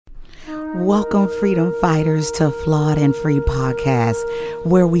Welcome, freedom fighters, to Flawed and Free Podcast,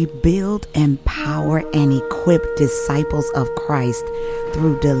 where we build, empower, and equip disciples of Christ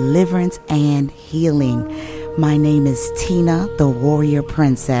through deliverance and healing. My name is Tina, the Warrior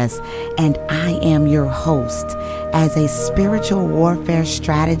Princess, and I am your host. As a spiritual warfare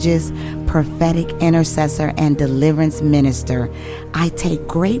strategist, prophetic intercessor, and deliverance minister, I take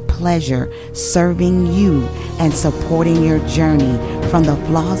great pleasure serving you and supporting your journey from the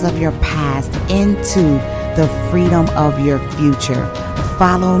flaws of your past into the freedom of your future.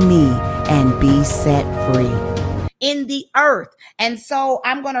 Follow me and be set free. In the earth. And so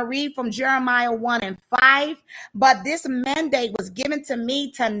I'm going to read from Jeremiah 1:5. But this mandate was given to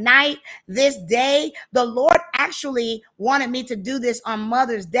me tonight, this day. The Lord actually wanted me to do this on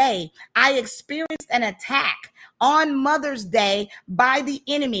Mother's Day. I experienced an attack on Mother's Day by the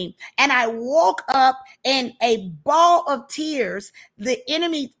enemy, and I woke up in a ball of tears. The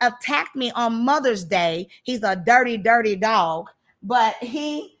enemy attacked me on Mother's Day. He's a dirty, dirty dog, but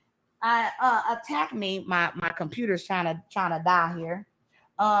he attacked me. My computer's trying to die here.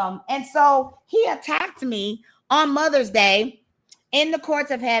 And so he attacked me on Mother's Day in the courts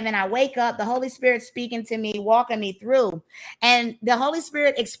of heaven. I wake up, the Holy Spirit speaking to me, walking me through. And the Holy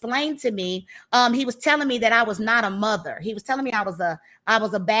Spirit explained to me, he was telling me that I was not a mother. He was telling me I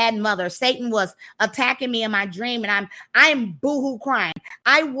was a bad mother. Satan was attacking me in my dream, and I'm boohoo crying.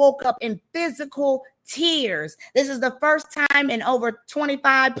 I woke up in physical tears. This is the first time in over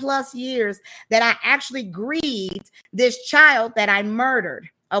 25 plus years that I actually grieved this child that I murdered.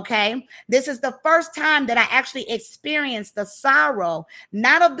 Okay. This is the first time that I actually experienced the sorrow,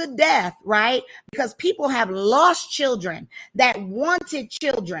 not of the death, right? Because people have lost children that wanted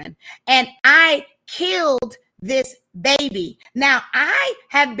children, and I killed this baby. Now I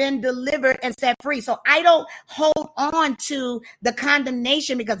have been delivered and set free. So I don't hold on to the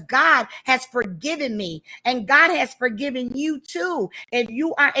condemnation, because God has forgiven me, and God has forgiven you too. If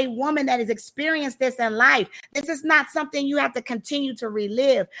you are a woman that has experienced this in life, this is not something you have to continue to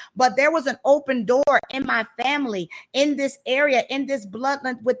relive. But there was an open door in my family, in this area, in this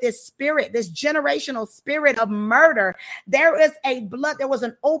bloodline, with this spirit, this generational spirit of murder. There was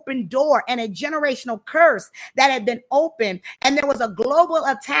an open door and a generational curse that had been open, and there was a global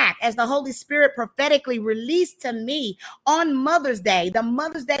attack as the Holy Spirit prophetically released to me on Mother's Day, the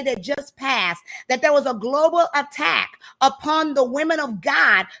Mother's Day that just passed, that there was a global attack upon the women of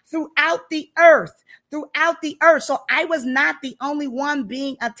God throughout the earth. So I was not the only one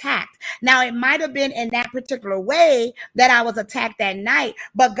being attacked. Now, it might have been in that particular way that I was attacked that night,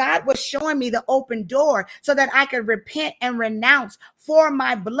 but God was showing me the open door so that I could repent and renounce for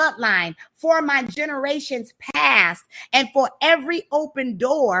my bloodline, for my generations past, and for every open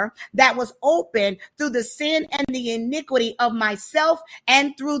door that was open through the sin and the iniquity of myself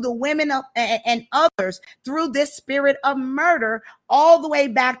and through the women and others, through this spirit of murder, all the way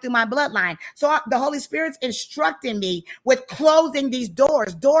back through my bloodline. So the Holy Spirit's instructing me with closing these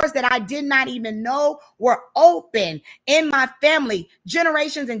doors that I did not even know were open in my family,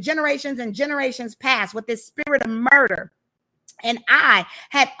 generations and generations and generations past, with this spirit of murder. And I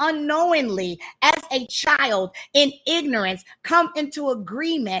had unknowingly, as a child in ignorance, come into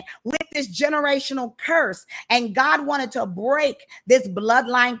agreement with this generational curse. And God wanted to break this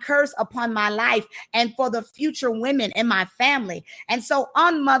bloodline curse upon my life and for the future women in my family. And so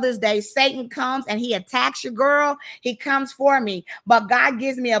on Mother's Day, Satan comes and he attacks your girl. He comes for me. But God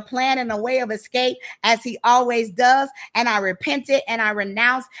gives me a plan and a way of escape, as he always does. And I repented and I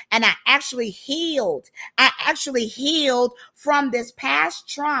renounced, and I actually healed. From this past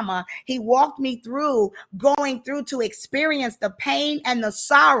trauma. He walked me through going through to experience the pain and the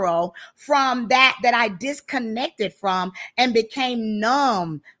sorrow from that I disconnected from and became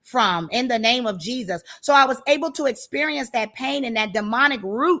numb from, in the name of Jesus. So I was able to experience that pain and that demonic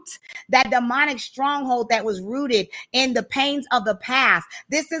root, that demonic stronghold that was rooted in the pains of the past.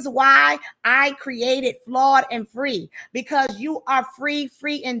 This is why I created Flawed and Free, because you are free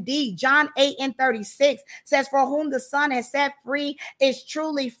indeed. John 8:36 says, for whom the Son has set free is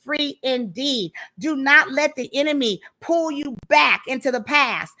truly free indeed. Do not let the enemy pull you back into the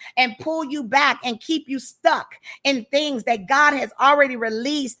past and pull you back and keep you stuck in things that God has already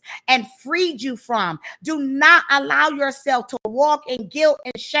released and freed you from. Do not allow yourself to walk in guilt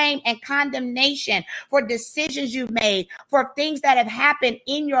and shame and condemnation for decisions you've made, for things that have happened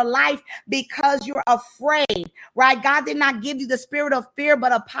in your life because you're afraid, right? God did not give you the spirit of fear,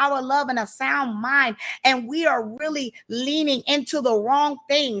 but a power, love, and a sound mind. And we are really leaning into the wrong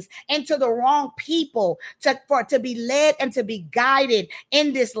things, into the wrong people to be led and to be guided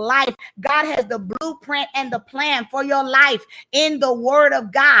in this life. God has the blueprint and the plan for your life in the word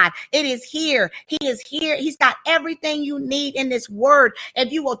of God. It is here. He is here. He's got everything you need in this word.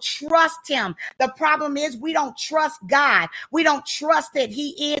 If you will trust him. The problem is we don't trust God. We don't trust that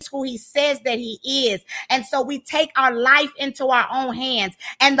he is who he says that he is. And so we take our life into our own hands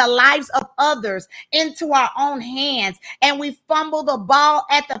and the lives of others into our own hands. And we fumble the ball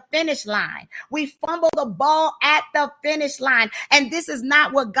at the finish line. We fumble the ball at the finish line. And this is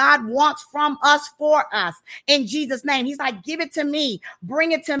not what God wants from us for us. In Jesus' name, he's like, give it to me.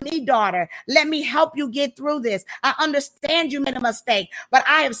 Bring it to me, daughter. Let me help you get through this. I understand you made a mistake, but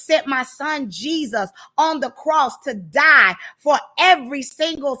I have sent my son Jesus on the cross to die for every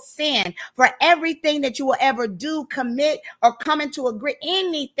single sin, for everything that you will ever do, commit, or come into agree,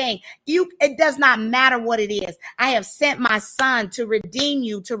 anything. It does not matter what it is. I have sent my son to redeem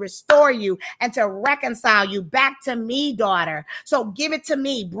you, to restore you, and to reconcile you back to me, daughter. So give it to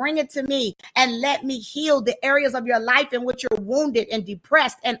me, bring it to me, and let me heal the areas of your life in which you're wounded and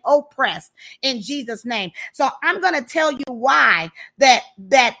depressed and oppressed in Jesus' name. So I'm going to tell you why that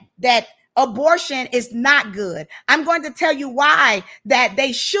abortion is not good. I'm going to tell you why that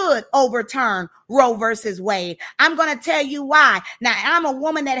they should overturn Roe versus Wade. I'm going to tell you why. Now, I'm a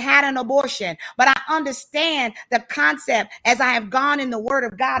woman that had an abortion, but I understand the concept as I have gone in the word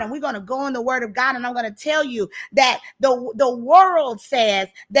of God, and we're going to go in the word of God, and I'm going to tell you that the world says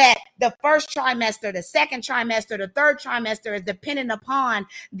that the first trimester, the second trimester, the third trimester is dependent upon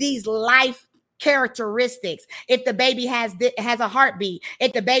these life characteristics. If the baby has a heartbeat,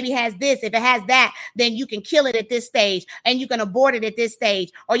 if the baby has this, if it has that, then you can kill it at this stage and you can abort it at this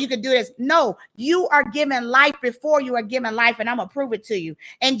stage, or you can do this. No, you are given life before you are given life, and I'm gonna prove it to you.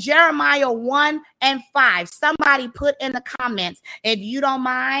 In Jeremiah 1:5, somebody put in the comments, if you don't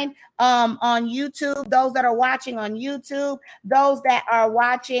mind, on YouTube, those that are watching on YouTube, those that are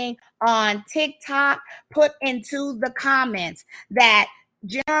watching on TikTok, put into the comments that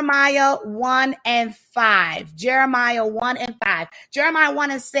Jeremiah 1:5. Jeremiah 1:5. Jeremiah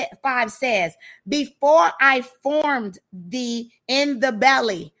 1:5 says, before I formed thee in the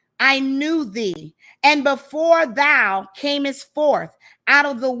belly, I knew thee. And before thou camest forth out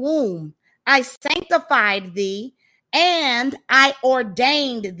of the womb, I sanctified thee, and I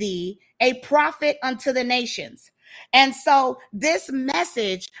ordained thee a prophet unto the nations. And so this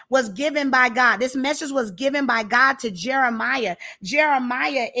message was given by God. This message was given by God to Jeremiah.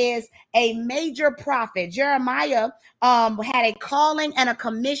 Jeremiah is a major prophet. Jeremiah had a calling and a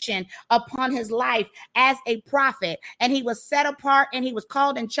commission upon his life as a prophet, and he was set apart and he was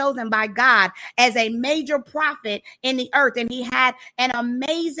called and chosen by God as a major prophet in the earth, and he had an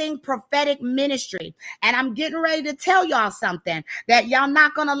amazing prophetic ministry. And I'm getting ready to tell y'all something that y'all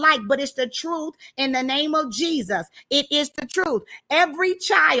not gonna like, but it's the truth in the name of Jesus. It is the truth. Every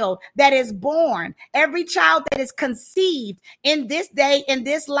child that is born, every child that is conceived in this day, in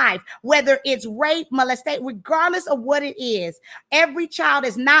this life, whether it's rape, molestation, regardless of what it is, every child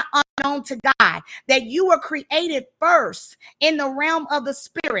is not unknown to God. That you were created first in the realm of the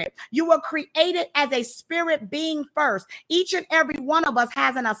spirit. You were created as a spirit being first. Each and every one of us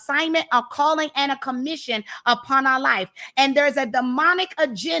has an assignment, a calling, and a commission upon our life. And there's a demonic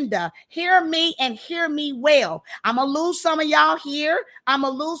agenda. Hear me and hear me well. I'm going to lose some of y'all here.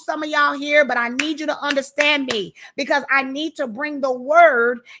 But I need you to understand me, because I need to bring the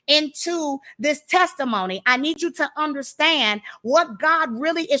word into this testimony. I need you to understand what God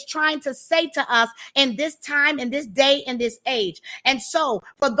really is trying to say to us in this time, in this day, in this age. And so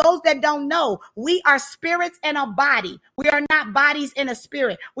for those that don't know, we are spirits in a body. We are not bodies in a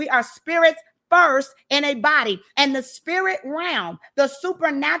spirit. We are spirits first in a body, and the spirit realm, the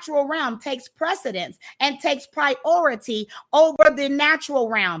supernatural realm, takes precedence and takes priority over the natural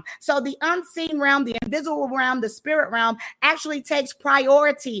realm. So the unseen realm, the invisible realm, the spirit realm actually takes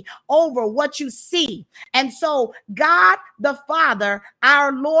priority over what you see. And so God the Father,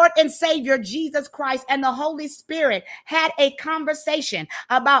 our Lord and Savior Jesus Christ, and the Holy Spirit had a conversation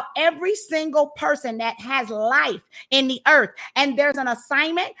about every single person that has life in the earth. And there's an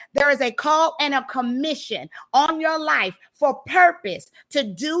assignment, there is a call and a commission on your life for purpose to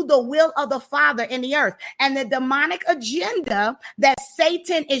do the will of the Father in the earth. And the demonic agenda that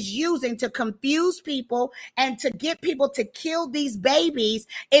Satan is using to confuse people and to get people to kill these babies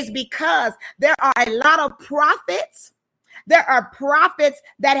is because there are a lot of prophets There are prophets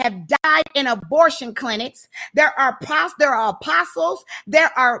that have died in abortion clinics. There are apostles.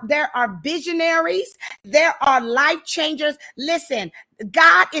 There are visionaries. There are life changers. Listen,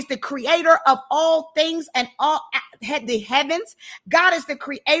 God is the creator of all things and all the heavens. God is the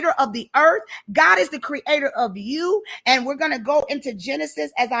creator of the earth. God is the creator of you. And we're going to go into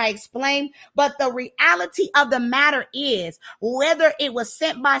Genesis as I explained. But the reality of the matter is, whether it was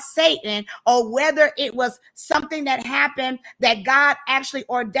sent by Satan or whether it was something that happened that God actually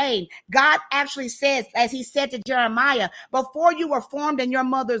ordained, God actually says, as he said to Jeremiah, before you were formed in your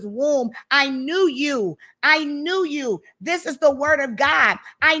mother's womb, I knew you. I knew you. This is the word of God.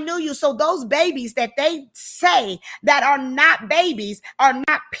 I knew you. So those babies that they say that are not babies are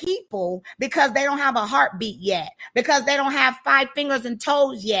not people because they don't have a heartbeat yet, because they don't have 5 fingers and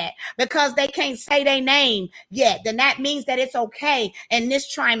toes yet, because they can't say their name yet. Then that means that it's okay in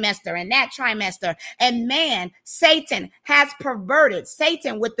this trimester and that trimester. And man, Satan has perverted.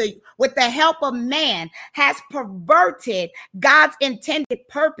 Satan, with the help of man, has perverted God's intended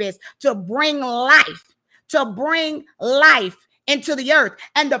purpose to bring life into the earth.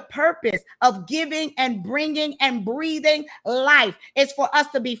 And the purpose of giving and bringing and breathing life is for us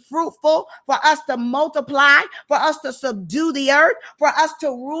to be fruitful, for us to multiply, for us to subdue the earth, for us to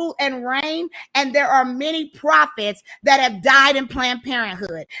rule and reign. And there are many prophets that have died in Planned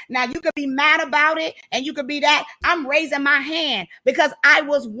Parenthood. Now, you could be mad about it and you could be that. I'm raising my hand because I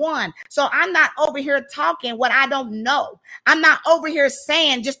was one. So I'm not over here talking what I don't know. I'm not over here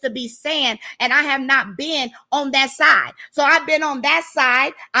saying just to be saying, and I have not been on that side. So I've been on that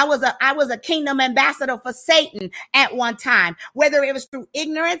side. I was a kingdom ambassador for Satan at one time, whether it was through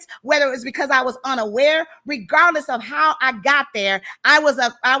ignorance, whether it was because I was unaware, regardless of how I got there, I was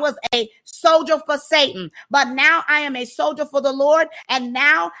a soldier for Satan. But now I am a soldier for the Lord. And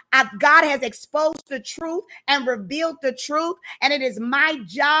now God has exposed the truth and revealed the truth. And it is my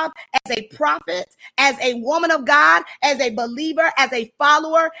job as a prophet, as a woman of God, as a believer, as a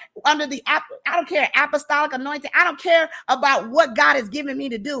follower under the, I don't care, apostolic anointing. I don't care about what God has given me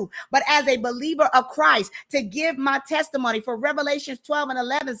to do, but as a believer of Christ, to give my testimony. For Revelations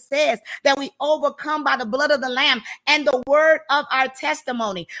 12:11 says that we overcome by the blood of the Lamb and the word of our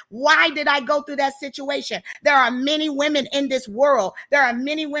testimony. Why did I go through that situation? There are many women in this world. There are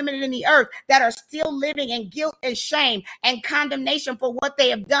many women in the earth that are still living in guilt and shame and condemnation for what they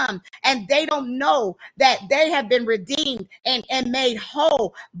have done. And they don't know that they have been redeemed and made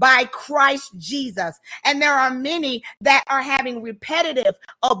whole by Christ Jesus. And there are many that are having repetitive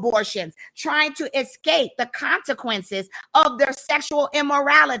abortions, trying to escape the consequences of their sexual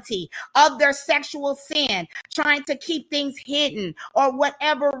immorality, of their sexual sin, trying to keep things hidden or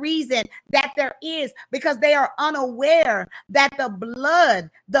whatever reason that there is, because they are unaware that the blood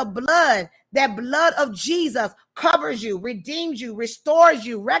of Jesus covers you, redeems you, restores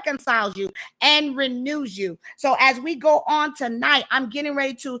you, reconciles you, and renews you. So as we go on tonight, I'm getting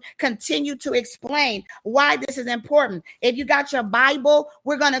ready to continue to explain why this is important. If you got your Bible,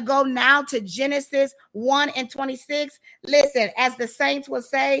 we're going to go now to Genesis 1:26. Listen, as the saints will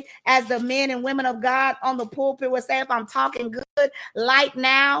say, as the men and women of God on the pulpit will say, if I'm talking good, like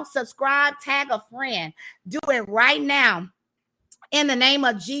now, subscribe, tag a friend. Do it right now, in the name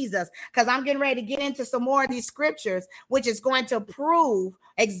of Jesus, because I'm getting ready to get into some more of these scriptures, which is going to prove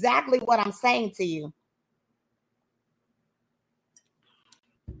exactly what I'm saying to you.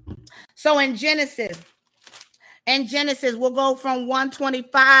 So in Genesis, we'll go from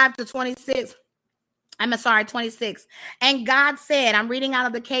 1:25 to 26. 26. And God said, I'm reading out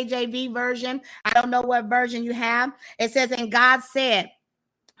of the KJV version. I don't know what version you have. It says, and God said,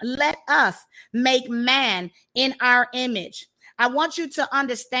 let us make man in our image. I want you to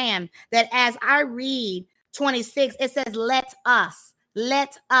understand that as I read 26, it says, let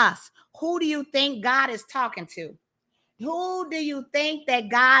us. Who do you think God is talking to? Who do you think that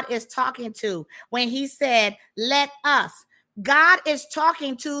God is talking to when he said, let us? God is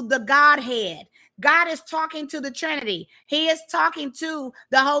talking to the Godhead. God is talking to the Trinity. He is talking to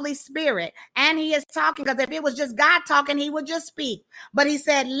the Holy Spirit. And he is talking, because if it was just God talking, he would just speak. But he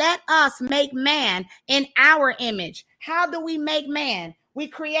said, let us make man in our image. How do we make man? We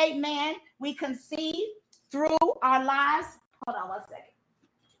create man. We conceive through our lives. Hold on 1 second.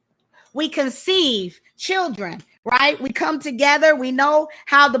 We conceive children, right? We come together. We know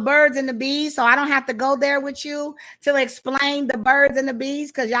how the birds and the bees, so I don't have to go there with you to explain the birds and the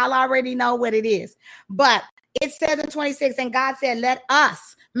bees, because y'all already know what it is. But it says in 26, and God said, let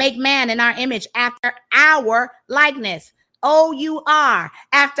us make man in our image after our likeness. O-U-R,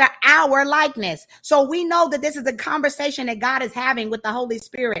 after our likeness. So we know that this is a conversation that God is having with the Holy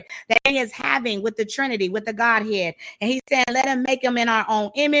Spirit, that he is having with the Trinity, with the Godhead. And he's saying, let him make them in our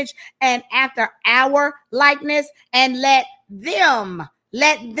own image and after our likeness, and let them.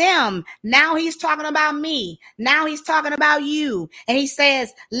 Now he's talking about me. Now he's talking about you. And he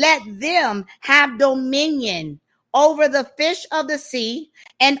says, let them have dominion over the fish of the sea,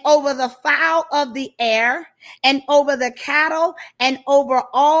 and over the fowl of the air, and over the cattle, and over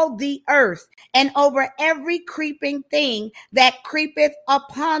all the earth, and over every creeping thing that creepeth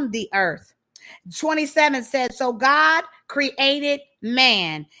upon the earth. 27 says, so God created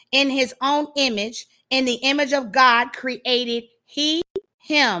man in his own image. In the image of God created he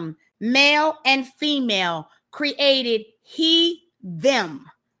him, male and female created he them.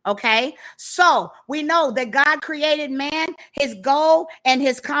 Okay, so we know that God created man, his goal and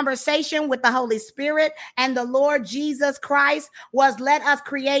his conversation with the Holy Spirit and the Lord Jesus Christ was, let us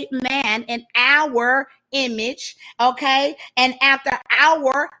create man in our image, okay, and after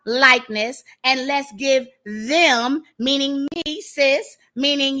our likeness, and let's give them, meaning me, sis,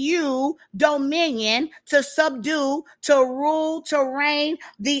 meaning you, dominion to subdue, to rule, to reign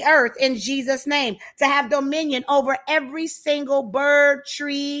the earth in Jesus' name, to have dominion over every single bird,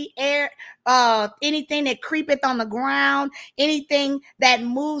 tree, air, anything that creepeth on the ground, anything that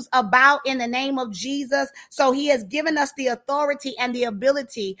moves about in the name of Jesus. So he has given us the authority and the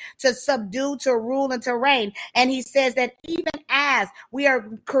ability to subdue, to rule, and to reign. And he says that even as we are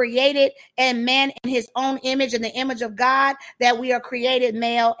created and man in his own image, in the image of God, that we are created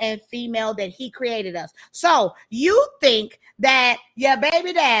male and female, that he created us. So you think that your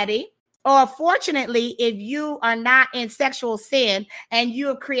baby daddy, or fortunately, if you are not in sexual sin and you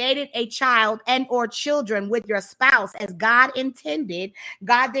have created a child and or children with your spouse as God intended,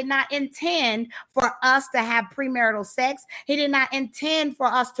 God did not intend for us to have premarital sex. He did not intend for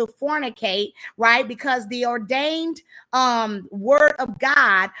us to fornicate, right? Because the ordained word of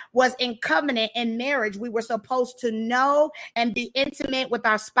God was in covenant in marriage. We were supposed to know and be intimate with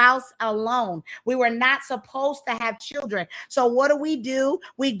our spouse alone. We were not supposed to have children. So what do?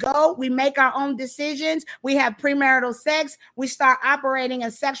 We go, we make our own decisions. We have premarital sex. We start operating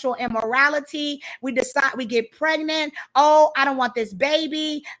in sexual immorality. We decide, we get pregnant. Oh, I don't want this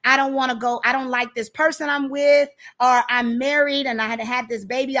baby. I don't want to go. I don't like this person I'm with, or I'm married and I had to have this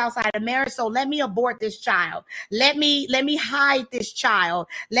baby outside of marriage. So let me abort this child. Let me hide this child.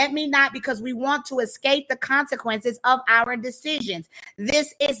 Let me not, because we want to escape the consequences of our decisions.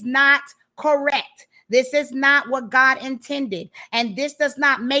 This is not correct. This is not what God intended. And this does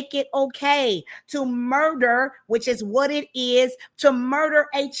not make it okay to murder, which is what it is, to murder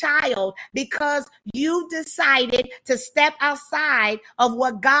a child because you decided to step outside of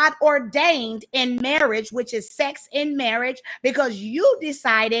what God ordained in marriage, which is sex in marriage, because you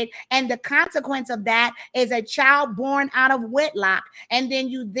decided, and the consequence of that is a child born out of wedlock. And then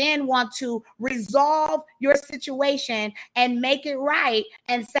you then want to resolve your situation and make it right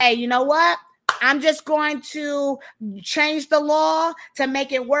and say, you know what? I'm just going to change the law to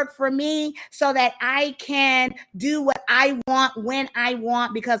make it work for me so that I can do what I want when I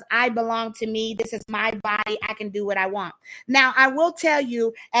want, because I belong to me. This is my body. I can do what I want. Now, I will tell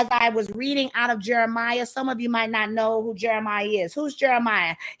you, as I was reading out of Jeremiah, some of you might not know who Jeremiah is. Who's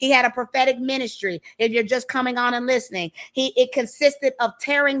Jeremiah? He had a prophetic ministry. If you're just coming on and listening, it consisted of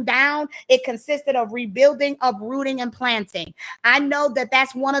tearing down. It consisted of rebuilding, uprooting, and planting. I know that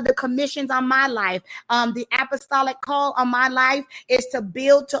that's one of the commissions on my life. The apostolic call on my life is to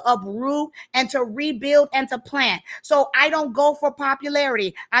build, to uproot, and to rebuild and to plant. So I don't go for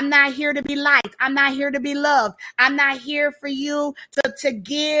popularity. I'm not here to be liked. I'm not here to be loved. I'm not here for you to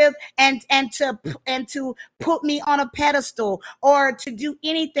give and to put me on a pedestal or to do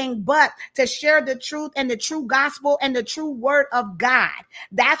anything but to share the truth and the true gospel and the true word of God.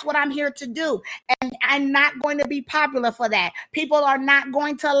 That's what I'm here to do. And I'm not going to be popular for that. People are not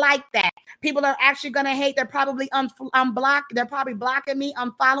going to like that. People are actually going to hate. They're probably unblocked. They're probably blocking me,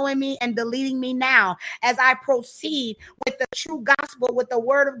 unfollowing me, and deleting me now as I proceed with the true gospel, with the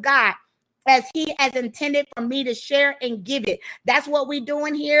word of God, as he has intended for me to share and give it. That's what we're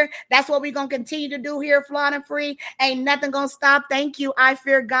doing here. That's what we're going to continue to do here, Flawed and Free. Ain't nothing going to stop. Thank you, I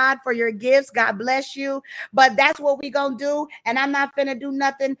Fear God, for your gifts. God bless you. But that's what we're going to do, and I'm not going to do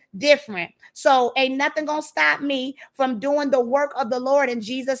nothing different. So ain't nothing going to stop me from doing the work of the Lord in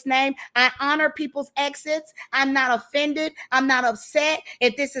Jesus' name. I honor people's exits. I'm not offended. I'm not upset.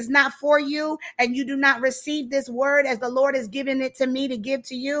 If this is not for you and you do not receive this word as the Lord has given it to me to give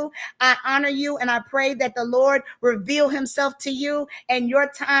to you, I honor you, and I pray that the Lord reveal himself to you in your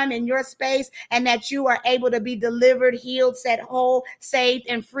time, in your space, and that you are able to be delivered, healed, set whole, saved,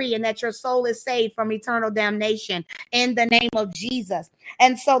 and free, and that your soul is saved from eternal damnation in the name of Jesus.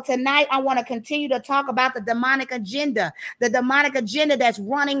 And so tonight I want to continue to talk about the demonic agenda that's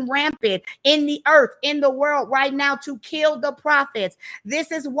running rampant in the earth, in the world right now, to kill the prophets.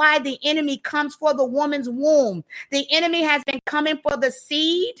 This is why the enemy comes for the woman's womb. The enemy has been coming for the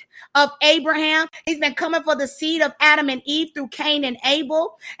seed of Abraham. He's been coming for the seed of Adam and Eve through Cain and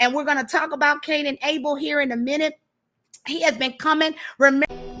Abel. And we're going to talk about Cain and Abel here in a minute. He has been coming.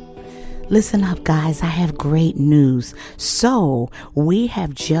 Listen up, guys. I have great news. So we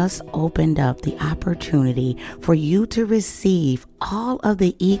have just opened up the opportunity for you to receive all of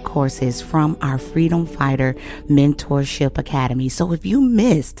the e-courses from our Freedom Fighter Mentorship Academy. So if you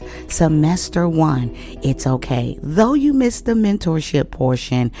missed semester 1, it's okay. Though you missed the mentorship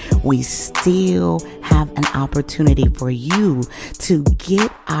portion, we still have an opportunity for you to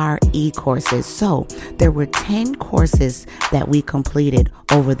get our e-courses. So there were 10 courses that we completed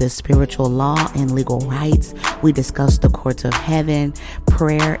over the spiritual law and legal rights. We discussed the courts of heaven,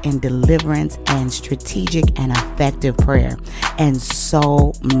 prayer and deliverance, and strategic and effective prayer, and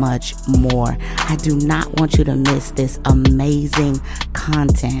so much more. I do not want you to miss this amazing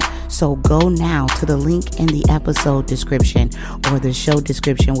content. So go now to the link in the episode description or the show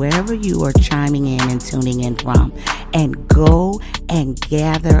description, wherever you are chiming in and tuning in from, and go and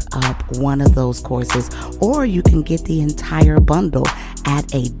gather up one of those courses, or you can get the entire bundle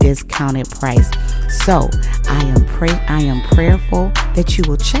at a discounted price. So I am prayerful that you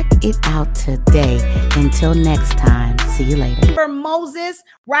will check it out today. Until next time, see you later. For Moses,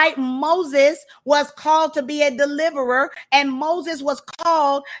 right? Moses was called to be a deliverer, and Moses was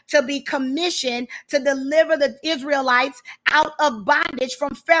called to be commissioned to deliver the Israelites out of bondage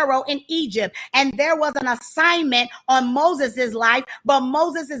from Pharaoh in Egypt. And there was an assignment on Moses's life, but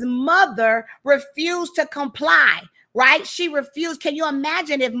Moses's mother refused to comply. Right? She refused. Can you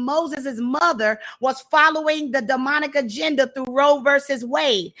imagine if Moses' mother was following the demonic agenda through Roe versus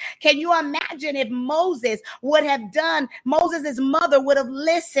Wade? Can you imagine if Moses' mother would have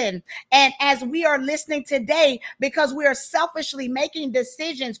listened? And as we are listening today, because we are selfishly making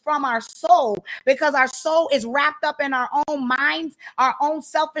decisions from our soul, because our soul is wrapped up in our own minds, our own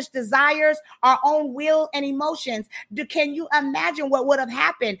selfish desires, our own will and emotions. Can you imagine what would have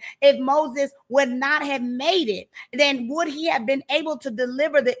happened if Moses would not have made it? Then would he have been able to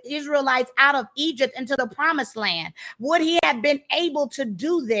deliver the Israelites out of Egypt into the promised land? Would he have been able to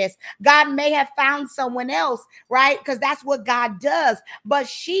do this? God may have found someone else, right? Because that's what God does. But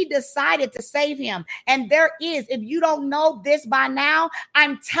she decided to save him. And there is, if you don't know this by now,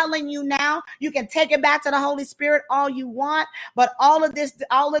 I'm telling you now, you can take it back to the Holy Spirit all you want. But all of this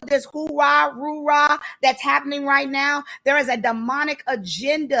hoorah, roo-rah that's happening right now, there is a demonic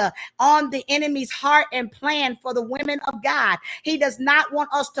agenda on the enemy's heart and plan for the women of God. He does not want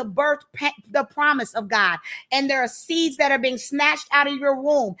us to birth the promise of God. And there are seeds that are being snatched out of your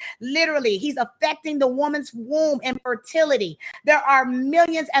womb. Literally, he's affecting the woman's womb and fertility. There are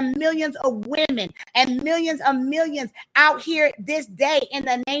millions and millions of women and millions out here this day in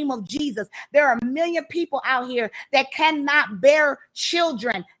the name of Jesus. There are a million people out here that cannot bear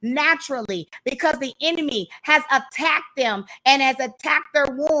children naturally because the enemy has attacked them and has attacked their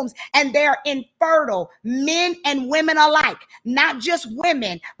wombs, and they're infertile, men and women alike. Not just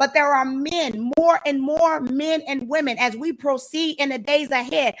women, but there are men, more and more men and women as we proceed in the days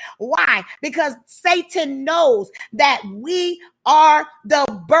ahead. Why? Because Satan knows that we are the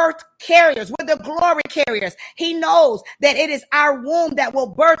birth carriers. We're the glory carriers. He knows that it is our womb that will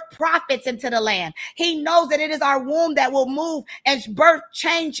birth prophets into the land. He knows that it is our womb that will move and birth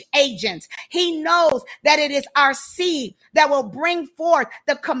change agents. He knows that it is our seed that will bring forth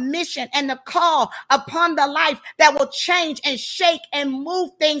the commission and the call upon the life that will change and shake and move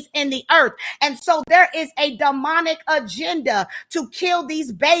things in the earth. And so there is a demonic agenda to kill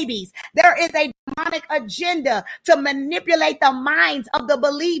these babies. There is a demonic agenda to manipulate the minds of the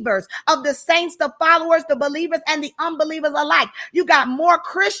believers, of the saints, the followers, the believers, and the unbelievers alike. You got more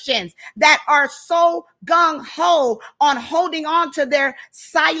Christians that are so gung-ho on holding on to their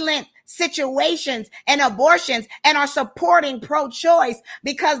silent situations and abortions and are supporting pro-choice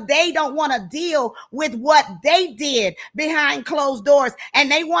because they don't want to deal with what they did behind closed doors,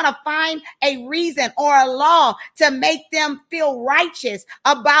 and they want to find a reason or a law to make them feel righteous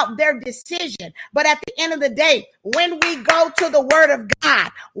about their decision. But at the end of the day, when we go to the word of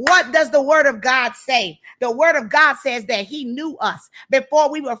God, what does the word of God say? The word of God says that he knew us before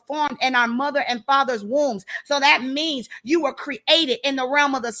we were formed in our mother and father's wombs. So that means you were created in the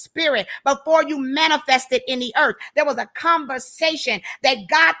realm of the spirit. spirit before you manifested in the earth. There was a conversation that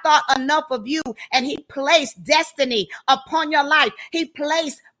God thought enough of you, and he placed destiny upon your life. He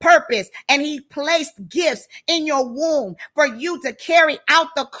placed purpose, and he placed gifts in your womb for you to carry out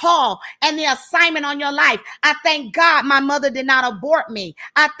the call and the assignment on your life. I thank God my mother did not abort me.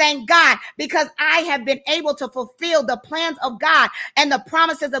 I thank God because I have been able to fulfill the plans of God and the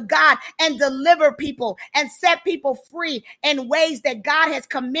promises of God and deliver people and set people free in ways that God has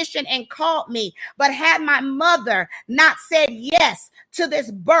commissioned and called me. But had my mother not said yes to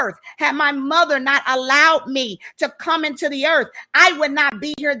this birth, had my mother not allowed me to come into the earth, I would not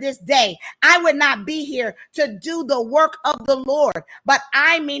be here this day. I would not be here to do the work of the Lord. But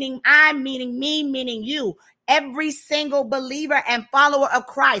I, meaning me, meaning you, every single believer and follower of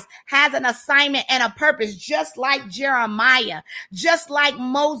Christ has an assignment and a purpose, just like Jeremiah, just like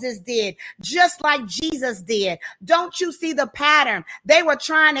Moses did, just like Jesus did. Don't you see the pattern? They were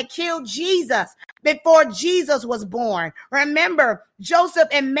trying to kill Jesus before Jesus was born. Remember, Joseph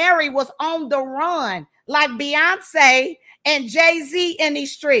and Mary was on the run, like Beyonce and Jay-Z in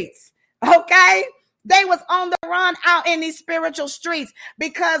these streets. Okay? They was on the run out in these spiritual streets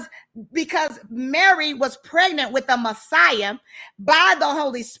because Mary was pregnant with the Messiah by the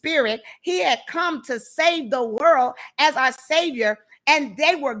Holy Spirit. He had come to save the world as our Savior, and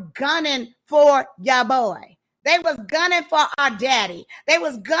they were gunning for your boy. They was gunning for our daddy. They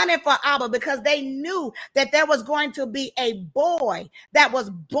was gunning for Abba because they knew that there was going to be a boy that was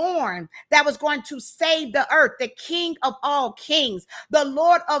born that was going to save the earth, the King of all kings, the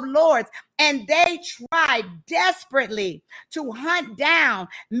Lord of lords. And they tried desperately to hunt down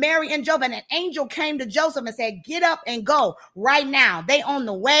Mary and Joseph. And an angel came to Joseph and said, get up and go right now. They on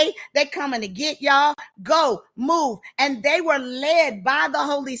the way. They coming to get y'all. Go, move. And they were led by the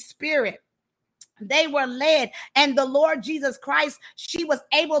Holy Spirit. They were led, and the Lord Jesus Christ, she was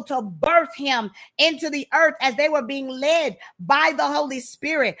able to birth him into the earth as they were being led by the Holy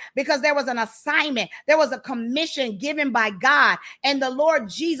Spirit, because there was an assignment, there was a commission given by God, and the Lord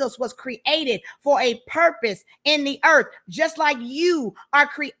Jesus was created for a purpose in the earth, just like you are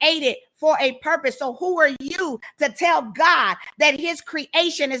created for a purpose. So who are you to tell God that his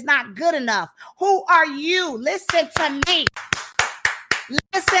creation is not good enough? Who are you? Listen to me.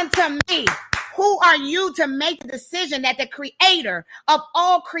 Listen to me. Who are you to make the decision that the creator of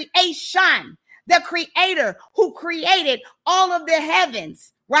all creation, the creator who created all of the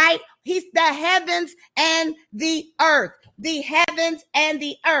heavens, right? He's the heavens and the earth, the heavens and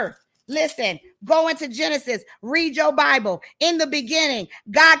the earth. Listen, go into Genesis, read your Bible. In the beginning,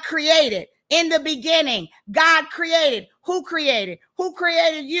 God created. In the beginning, God created. Who created? Who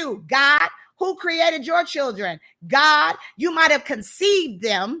created you? God. Who created your children? God. You might have conceived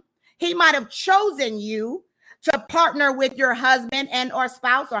them. He might have chosen you to partner with your husband and or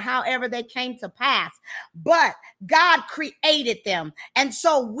spouse or however they came to pass. But God created them. And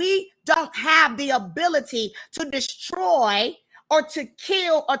so we don't have the ability to destroy or to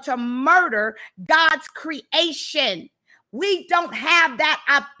kill or to murder God's creation. We don't have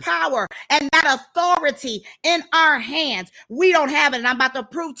that power and that authority in our hands. We don't have it. And I'm about to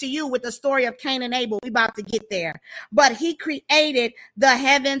prove to you with the story of Cain and Abel. We're about to get there. But he created the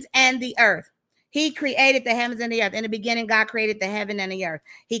heavens and the earth. He created the heavens and the earth. In the beginning, God created the heaven and the earth.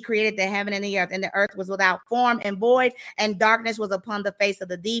 He created the heaven and the earth. And the earth was without form and void, and darkness was upon the face of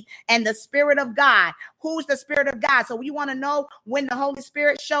the deep. And the Spirit of God. Who's the Spirit of God? So you want to know when the Holy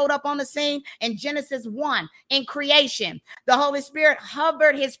Spirit showed up on the scene? In Genesis 1, in creation, the Holy Spirit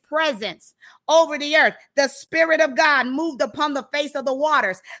hovered his presence over the earth. The Spirit of God moved upon the face of the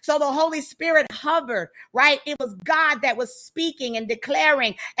waters. So the Holy Spirit hovered, right? It was God that was speaking and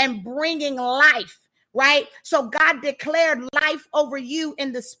declaring and bringing life. Right? So God declared life over you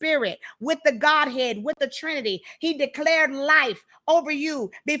in the Spirit, with the Godhead, with the Trinity. He declared life over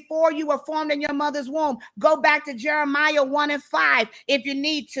you before you were formed in your mother's womb. Go back to Jeremiah 1:5 if you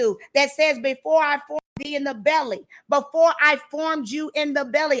need to. That says, before I formed thee in the belly, before I formed you in the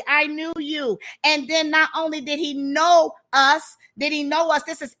belly, I knew you. And then not only did he know us,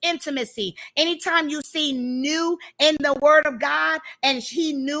 this is intimacy. Anytime you see new in the word of God, and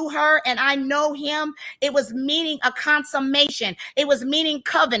he knew her and I know him, it was meaning a consummation. It was meaning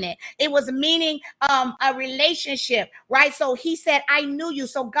covenant. It was meaning a relationship, right? So he said, I knew you.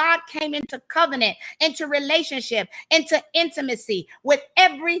 So God came into covenant, into relationship, into intimacy with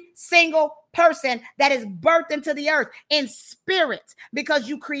every single person that is birthed into the earth in spirit, because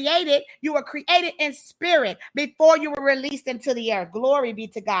you were created in spirit before you were released into the earth. Glory be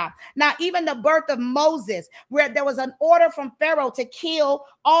to God. Now, even the birth of Moses, where there was an order from Pharaoh to kill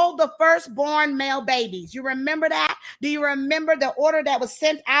all the firstborn male babies. You remember that? Do you remember the order that was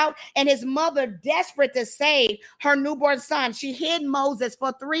sent out? And his mother, desperate to save her newborn son, she hid Moses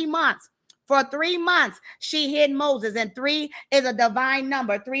for 3 months. For 3 months, she hid Moses. And 3 is a divine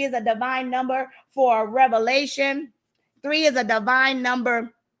number. 3 is a divine number for revelation. 3 is a divine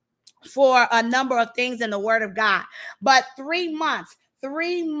number for a number of things in the word of God. But 3 months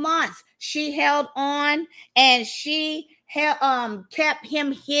she held on, and she kept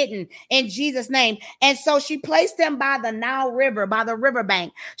him hidden in Jesus' name. And so she placed him by the Nile River, by the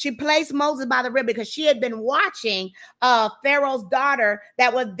riverbank. She placed Moses by the river because she had been watching Pharaoh's daughter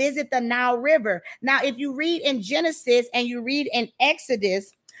that would visit the Nile River. Now, if you read in Genesis and you read in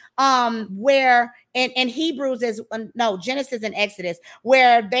Exodus, where in Hebrews is Genesis and Exodus,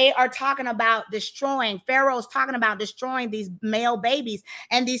 where they are talking about destroying, Pharaoh's talking about destroying these male babies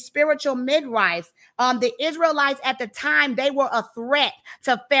and these spiritual midwives. The Israelites at the time, they were a threat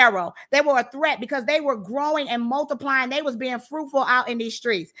to Pharaoh. They were a threat because they were growing and multiplying. They was being fruitful out in these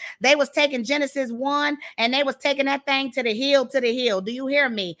streets. They was taking Genesis 1 and they was taking that thing to the hill. Do you hear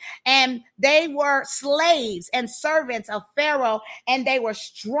me? And they were slaves and servants of Pharaoh, and they were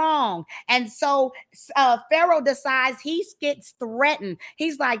strong. And so Pharaoh decides he gets threatened.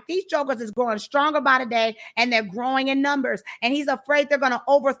 He's like, these jokers is growing stronger by the day, and they're growing in numbers. And he's afraid they're going to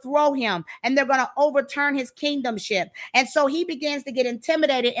overthrow him, and they're going to overturn his kingdomship. And so he begins to get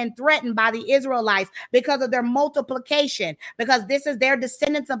intimidated and threatened by the Israelites because of their multiplication, because this is their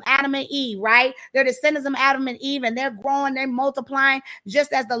descendants of Adam and Eve, right? They're descendants of Adam and Eve, and they're growing, they're multiplying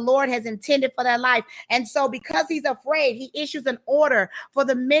just as the Lord has intended for their life. And so because he's afraid, he issues an order for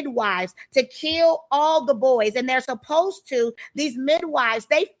the midwives to kill all the boys. And they're supposed to, these midwives,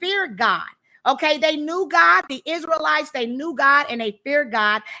 they feared God. Okay, they knew God. The Israelites, they knew God and they feared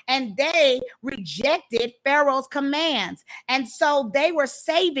God, and they rejected Pharaoh's commands. And so they were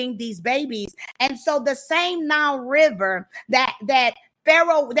saving these babies. And so the same Nile River that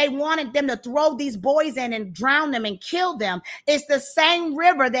Pharaoh, they wanted them to throw these boys in and drown them and kill them. It's the same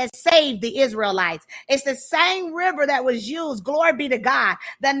river that saved the Israelites. It's the same river that was used, glory be to God,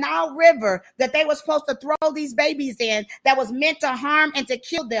 the Nile River that they were supposed to throw these babies in, that was meant to harm and to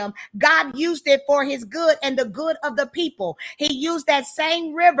kill them. God used it for his good and the good of the people. He used that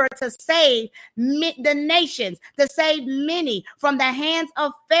same river to save the nations, to save many from the hands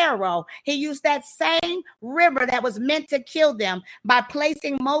of Pharaoh. He used that same river that was meant to kill them by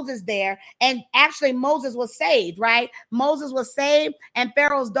placing Moses there. And actually Moses was saved, right? Moses was saved, and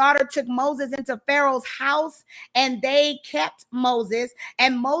Pharaoh's daughter took Moses into Pharaoh's house, and they kept Moses.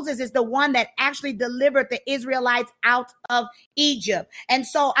 And Moses is the one that actually delivered the Israelites out of Egypt. And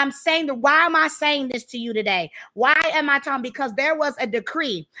so I'm saying that, why am I saying this to you today? Why am I talking? Because there was a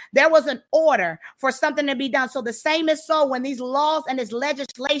decree, there was an order for something to be done. So the same is so when these laws and this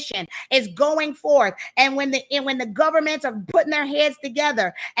legislation is going forth, and when the governments are putting their heads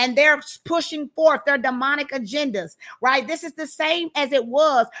together and they're pushing forth their demonic agendas, right? This is the same as it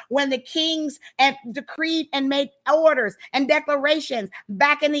was when the kings decreed and made orders and declarations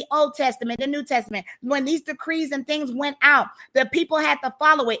back in the Old Testament, the New Testament. When these decrees and things went out, the people had to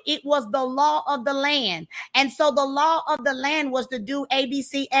follow it. It was the law of the land. And so the law of the land was to do A, B,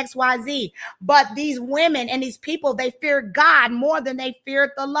 C, X, Y, Z. But these women and these people, they feared God more than they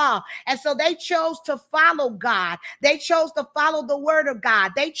feared the law. And so they chose to follow God. They chose to follow the word of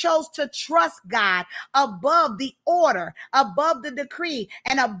God. They chose to trust God above the order, above the decree,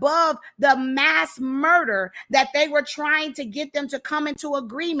 and above the mass murder that they were trying to get them to come into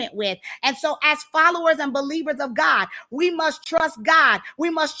agreement with. And so as followers and believers of God, we must trust God. We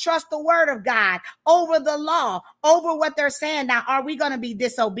must trust the word of God over the law, over what they're saying. Now, are we going to be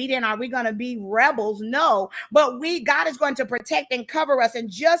disobedient? Are we going to be rebels? No, but God is going to protect and cover us. And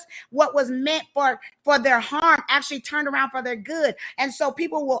just what was meant for their harm actually turned around for their good. And so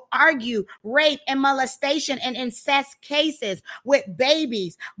people will argue rape and molestation and incest cases with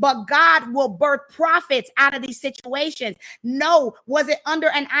babies, but God will birth prophets out of these situations. No. Was it under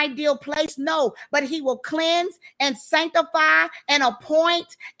an ideal place? No, but he will cleanse and sanctify and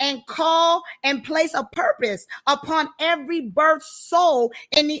appoint and call and place a purpose upon every birth soul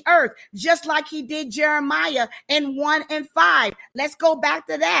in the earth, just like he did Jeremiah in 1:5. Let's go back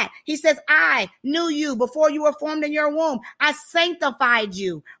to that. He says, I knew you before you were formed in your womb. I sanctified sanctified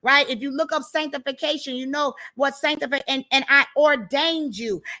you, right? If you look up sanctification, you know what sanctification, and I ordained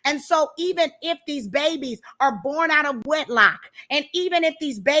you. And so even if these babies are born out of wedlock, and even if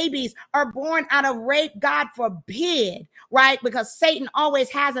these babies are born out of rape, God forbid, right? Because Satan always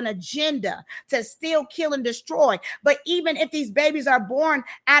has an agenda to steal, kill, and destroy. But even if these babies are born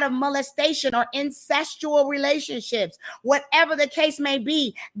out of molestation or incestual relationships, whatever the case may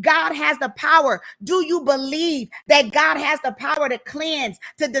be, God has the power. Do you believe that God has the power to cleanse,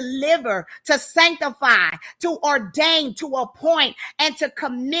 to deliver, to sanctify, to ordain, to appoint, and to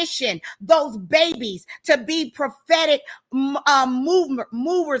commission those babies to be prophetic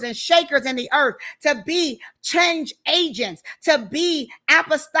movers and shakers in the earth, to be change agents, to be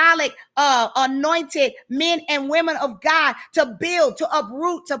apostolic anointed men and women of God, to build, to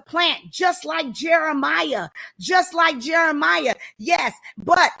uproot, to plant, just like Jeremiah, Yes,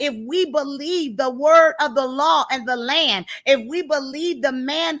 but if we believe the word of the law and the land, if we believe the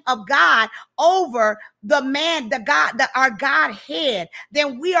man of God over the man, our Godhead,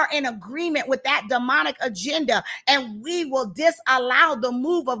 then we are in agreement with that demonic agenda, and we will disallow the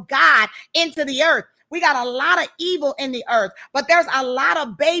move of God into the earth. We got a lot of evil in the earth, but there's a lot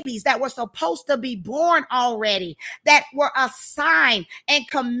of babies that were supposed to be born already, that were assigned and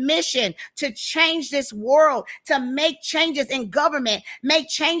commissioned to change this world, to make changes in government, make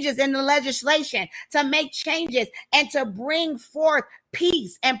changes in the legislation, to make changes and to bring forth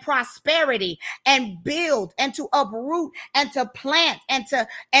peace and prosperity and build and to uproot and to plant and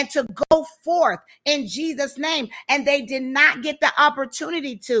to go forth in Jesus' name. And they did not get the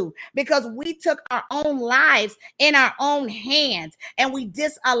opportunity to, because we took our own lives in our own hands and we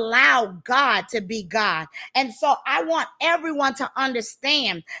disallowed God to be God. And so I want everyone to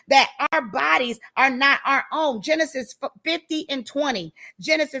understand that our bodies are not our own. Genesis 50 and 20.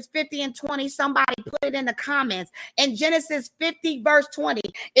 Genesis 50 and 20. Somebody put it in the comments. In Genesis 50 verse 20,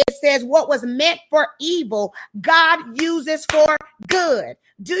 it says, what was meant for evil, God uses for good.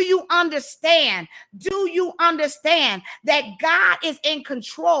 Do you understand? Do you understand that God is in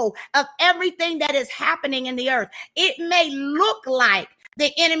control of everything that is happening in the earth? It may look like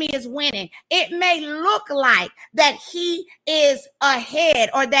the enemy is winning. It may look like that he is ahead,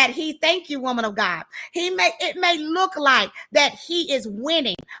 or that he, thank you, woman of God. It may look like that he is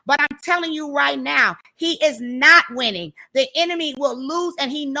winning, but I'm telling you right now, he is not winning. The enemy will lose,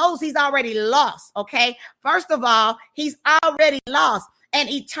 and he knows he's already lost. Okay. First of all, he's already lost, and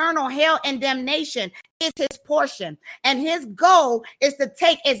eternal hell and damnation is his portion. And his goal is to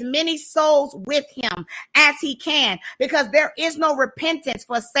take as many souls with him as he can, because there is no repentance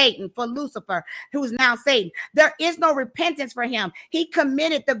for Satan, for Lucifer, who's now Satan. There is no repentance for him. He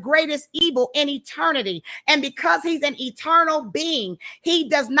committed the greatest evil in eternity. And because he's an eternal being, he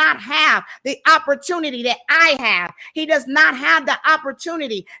does not have the opportunity that I have. He does not have the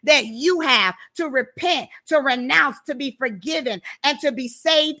opportunity that you have to repent, to renounce, to be forgiven, and to be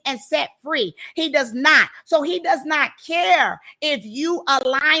saved and set free. He does not. So he does not care if you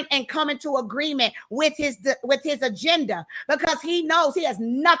align and come into agreement with his agenda, because he knows he has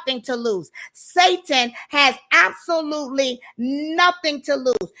nothing to lose. Satan has absolutely nothing to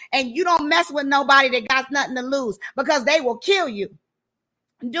lose. And you don't mess with nobody that got nothing to lose, because they will kill you.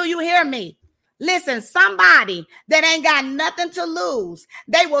 Do you hear me? Listen, somebody that ain't got nothing to lose,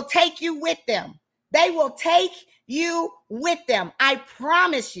 they will take you with them. They will take you with them. I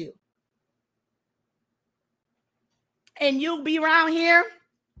promise you. And you'll be around here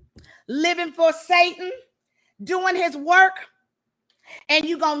living for Satan, doing his work, and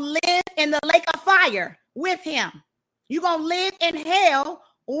you're going to live in the lake of fire with him. You're going to live in hell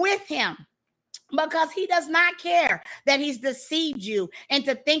with him, because he does not care that he's deceived you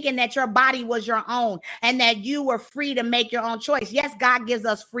into thinking that your body was your own and that you were free to make your own choice. Yes, God gives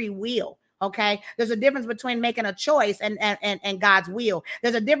us free will. Okay, there's a difference between making a choice and God's will.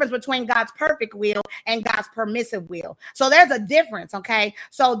 There's a difference between God's perfect will and God's permissive will. So there's a difference. Okay,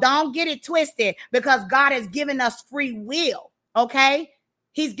 so don't get it twisted, because God has given us free will. Okay,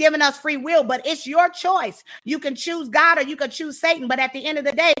 he's given us free will, but it's your choice. You can choose God or you can choose Satan. But at the end of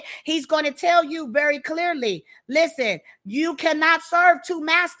the day, he's going to tell you very clearly, listen, you cannot serve two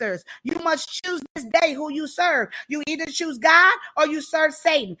masters. You must choose this day who you serve. You either choose God or you serve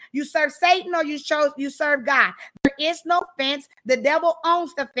Satan. You serve Satan or you serve God. There is no fence. The devil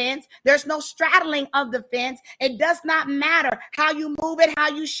owns the fence. There's no straddling of the fence. It does not matter how you move it, how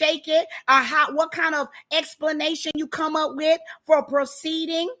you shake it, or what kind of explanation you come up with for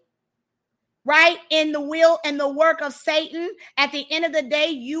proceeding. right? In the will and the work of Satan. At the end of the day,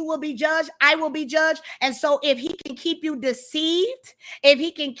 you will be judged. I will be judged. And so if he can keep you deceived, if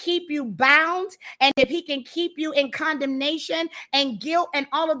he can keep you bound, and if he can keep you in condemnation and guilt and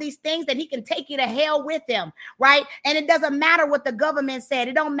all of these things, that he can take you to hell with him, right? And it doesn't matter what the government said.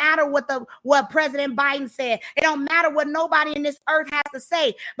 It don't matter what President Biden said. It don't matter what nobody in this earth has to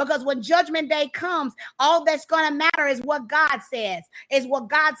say, because when judgment day comes, all that's going to matter is what God says,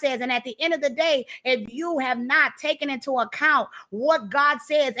 And at the end of the day, if you have not taken into account what God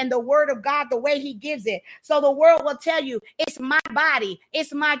says and the word of God, the way he gives it, so the world will tell you, it's my body,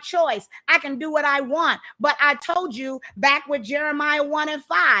 it's my choice, I can do what I want. But I told you back with Jeremiah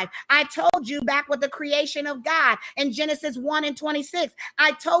 1:5, I told you back with the creation of God in Genesis 1:26,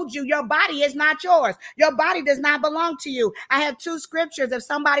 I told you your body is not yours. Your body does not belong to you. I have two scriptures, if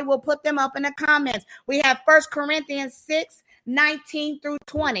somebody will put them up in the comments. We have 1 Corinthians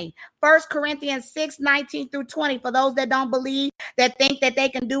 6:19-20. 1 Corinthians 6:19-20. For those that don't believe, that think that they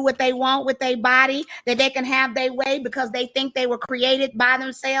can do what they want with their body, that they can have their way because they think they were created by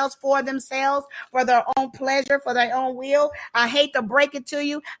themselves, for their own pleasure, for their own will. I hate to break it to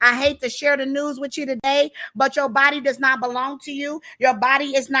you. I hate to share the news with you today, but your body does not belong to you. Your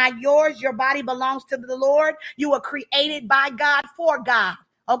body is not yours. Your body belongs to the Lord. You were created by God for God.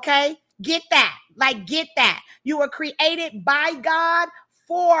 Okay? Get that. Get that. You were created by God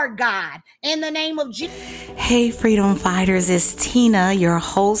for God, in the name of Jesus. Hey, Freedom Fighters, it's Tina, your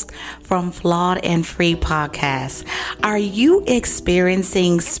host from Flawed and Free Podcast. Are you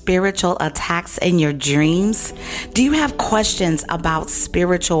experiencing spiritual attacks in your dreams? Do you have questions about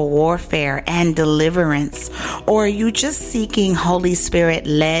spiritual warfare and deliverance? Or are you just seeking Holy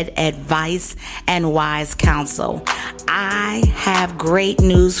Spirit-led advice and wise counsel? I have great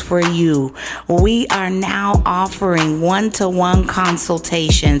news for you. We are now offering one-to-one consultations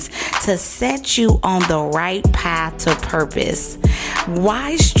to set you on the right path to purpose.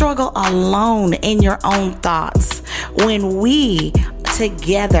 Why struggle alone in your own thoughts when we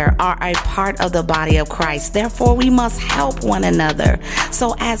together are a part of the body of Christ? Therefore, we must help one another.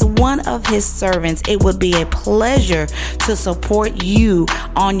 So as one of his servants, it would be a pleasure to support you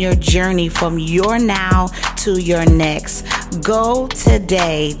on your journey from your now to your next. Go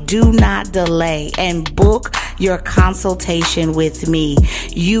today, do not delay, and book your consultation with me.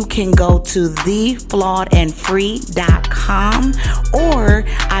 You can go to theflawedandfree.com, or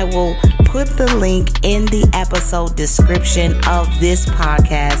I will put the link in the episode description of this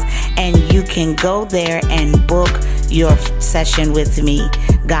podcast, and you can go there and book your session with me.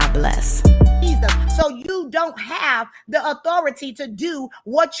 God bless. So you don't have the authority to do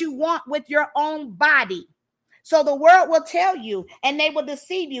what you want with your own body. So the world will tell you, and they will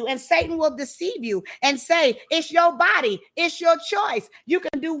deceive you, and Satan will deceive you and say, it's your body, it's your choice. You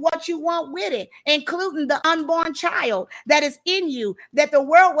can do what you want with it, including the unborn child that is in you, that the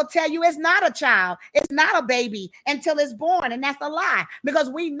world will tell you is not a child, it's not a baby until it's born. And that's a lie, because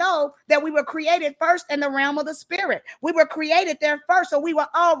we know that we were created first in the realm of the spirit. We were created there first. So we were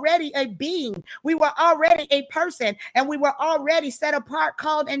already a being. We were already a person, and we were already set apart,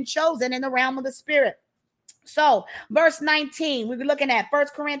 called, and chosen in the realm of the spirit. So verse 19, we're looking at 1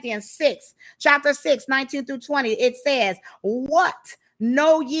 Corinthians 6, chapter 6, 19-20. It says, what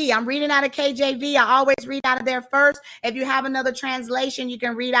know ye? I'm reading out of KJV. I always read out of there first. If you have another translation, you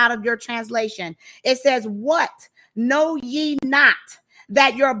can read out of your translation. It says, what know ye not,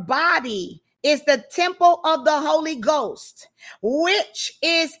 that your body is the temple of the Holy Ghost, which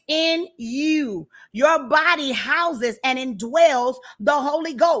is in you. Your body houses and indwells the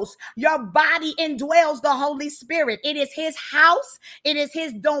Holy Ghost. Your body indwells the Holy Spirit. It is his house. It is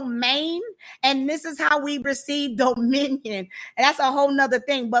his domain. And this is how we receive dominion. And that's a whole nother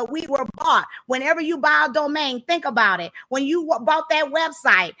thing. But we were bought. Whenever you buy a domain, think about it. When you bought that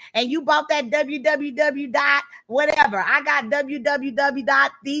website and you bought that www. whatever, I got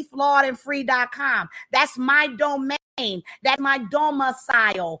www.theflawedandfree.com. That's my domain. That's my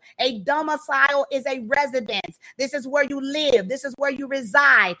domicile. A domicile is a residence. This is where you live. This is where you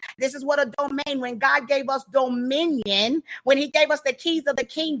reside. This is what a domain, when God gave us dominion, when he gave us the keys of the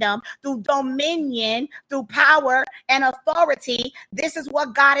kingdom, through dominion, through power and authority, this is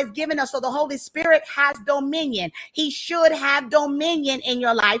what God has given us. So the Holy Spirit has dominion. He should have dominion in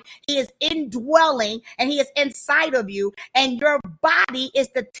your life. He is indwelling and he is inside of you, and your body is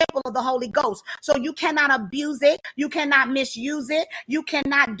the temple of the Holy Ghost. So you cannot abuse it. You cannot misuse it. You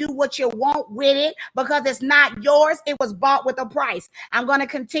cannot do what you want with it, because it's not yours. It was bought with a price. I'm going to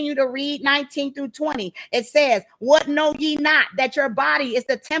continue to read 19-20. It says, what know ye not, that your body is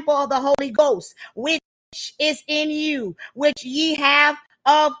the temple of the Holy Ghost, which is in you, which ye have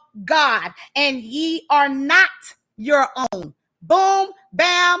of God, and ye are not your own. Boom,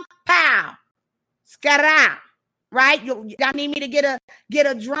 bam, pow, skara. Right? Y'all need me to get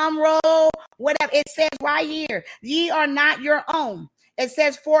a drum roll, whatever. It says right here, ye are not your own. It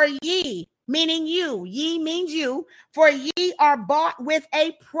says, for ye, meaning you. Ye means you. For ye are bought with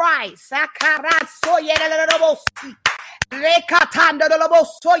a price.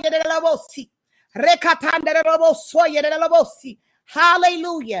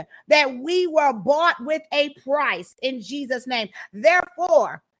 Hallelujah. That we were bought with a price in Jesus' name.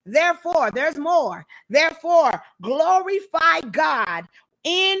 Therefore, there's more. Therefore, glorify God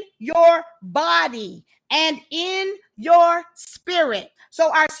in your body and in your spirit.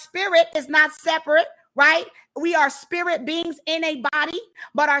 So our spirit is not separate, right? We are spirit beings in a body,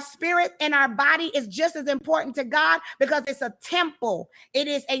 but our spirit and our body is just as important to God because it's a temple. It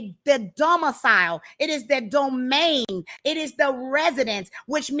is the domicile. It is the domain. It is the residence,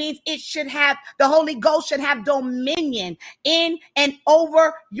 which means it should have, the Holy Ghost should have dominion in and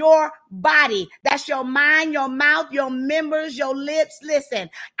over your body. That's your mind, your mouth, your members, your lips. Listen,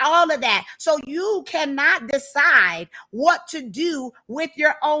 all of that. So you cannot decide what to do with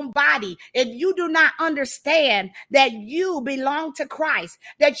your own body if you do not understand that you belong to Christ,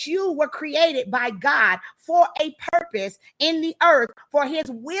 that you were created by God for a purpose in the earth, for his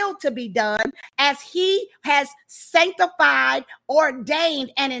will to be done as he has sanctified,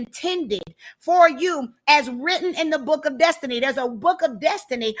 ordained, and intended for you, as written in the book of destiny. There's a book of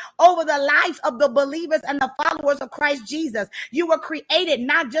destiny over the lives of the believers and the followers of Christ Jesus. You were created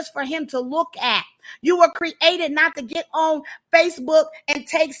not just for him to look at. You were created not to get on Facebook and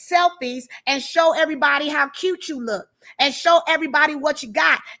take selfies and show everybody how cute you look and show everybody what you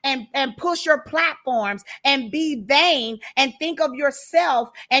got and push your platforms and be vain and think of yourself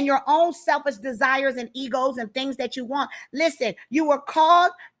and your own selfish desires and egos and things that you want. Listen, you were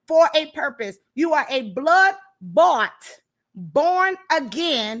called for a purpose. You are a blood-bought, born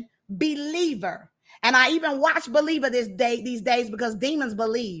again believer. And I even watch believer these days because demons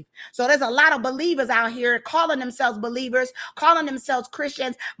believe. So there's a lot of believers out here calling themselves believers, calling themselves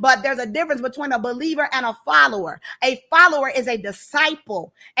Christians, but there's a difference between a believer and a follower. A follower is a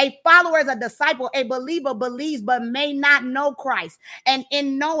disciple. A follower is a disciple. A believer believes but may not know Christ. And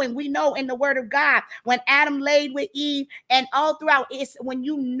in knowing, we know in the word of God, when Adam laid with Eve and all throughout, it's when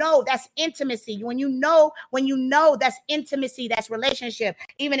you know, that's intimacy. When you know, that's intimacy, that's relationship.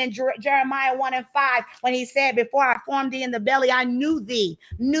 Even in Jeremiah 1:5, when he said, before I formed thee in the belly, I knew thee,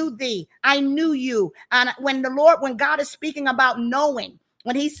 I knew you. And when God is speaking about knowing,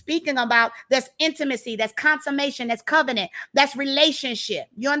 when he's speaking about that's intimacy, that's consummation, that's covenant, that's relationship.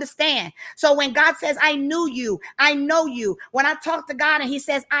 You understand? So when God says, I knew you, I know you. When I talk to God and he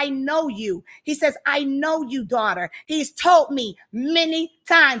says, I know you, he says, I know you, daughter. He's told me many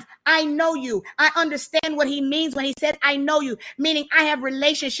times, I know you. I understand what he means when he said, I know you, meaning I have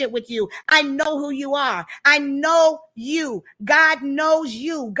relationship with you. I know who you are. I know you. God knows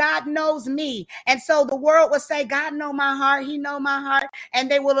you. God knows me. And so the world will say, God know my heart. He know my heart. And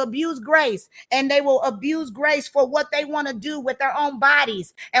they will abuse grace, and they will abuse grace for what they want to do with their own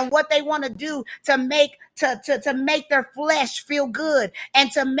bodies and what they want to do to make their flesh feel good and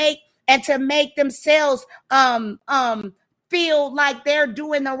to make themselves feel like they're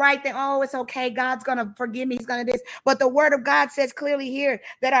doing the right thing. Oh, it's okay. God's going to forgive me. He's going to this. But the word of God says clearly here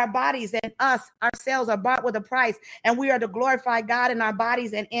that our bodies and us ourselves are bought with a price, and we are to glorify God in our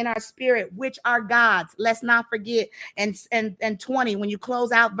bodies and in our spirit, which are God's. Let's not forget. And 20, when you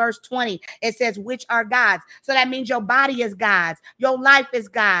close out verse 20, it says, which are God's. So that means your body is God's. Your life is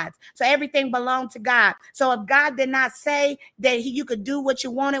God's. So everything belongs to God. So if God did not say that you could do what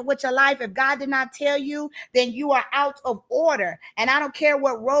you wanted with your life, if God did not tell you, then you are out of order. And I don't care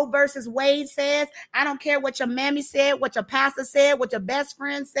what Roe versus Wade says. I don't care what your mammy said, what your pastor said, what your best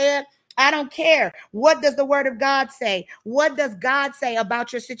friend said. I don't care. What does the word of God say? What does God say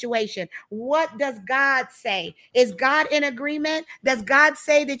about your situation? What does God say? Is God in agreement? Does God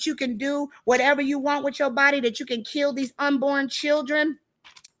say that you can do whatever you want with your body, that you can kill these unborn children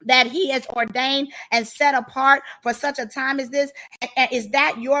that he has ordained and set apart for such a time as this? Is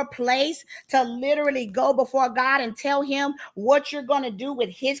that your place to literally go before God and tell him what you're going to do with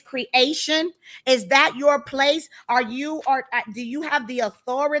his creation? Is that your place? Do you have the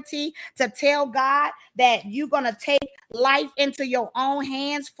authority to tell God that you're going to take life into your own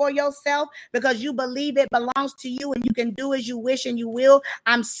hands for yourself because you believe it belongs to you and you can do as you wish and you will?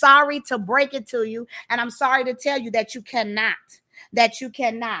 I'm sorry to break it to you, and I'm sorry to tell you that you cannot. Let's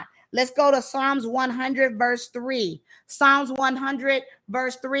go to Psalms 100 verse 3. Psalms 100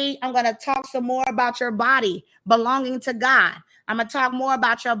 verse 3. I'm going to talk some more about your body belonging to God. I'm going to talk more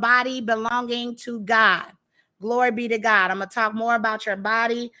about your body belonging to God. Glory be to God. I'm going to talk more about your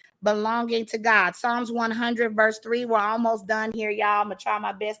body belonging to God. Psalms 100 verse 3. We're almost done here, y'all. I'm going to try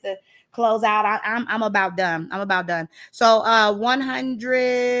my best to close out. I'm about done. So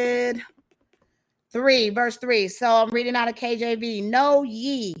 103 verse 3. So I'm reading out of KJV. Know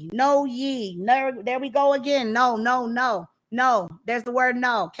ye. There we go again. No. There's the word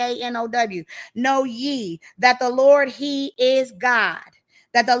no. KNOW. Know ye that the Lord, he is God.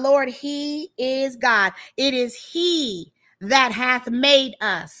 That the Lord, he is God. It is he that hath made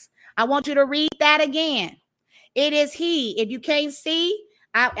us. I want you to read that again. It is he. If you can't see,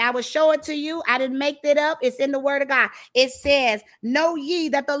 I will show it to you. I didn't make it up. It's in the word of God. It says, know ye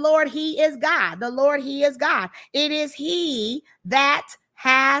that the Lord, he is God. The Lord, he is God. It is he that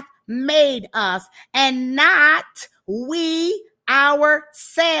hath made us, and not we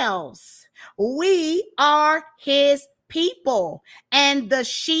ourselves. We are his people and the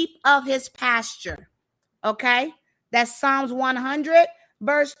sheep of his pasture. Okay. That's Psalms 100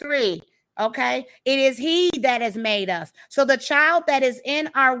 verse 3. Okay. It is he that has made us. So the child that is in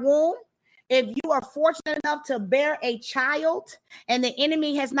our womb, if you are fortunate enough to bear a child and the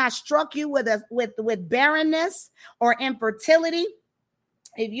enemy has not struck you with barrenness or infertility,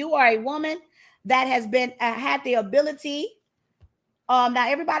 if you are a woman that has been had the ability, now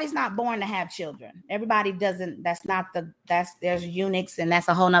everybody's not born to have children. Everybody doesn't. There's eunuchs, and that's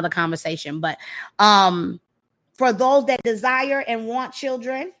a whole nother conversation. But for those that desire and want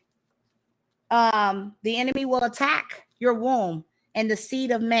children, the enemy will attack your womb and the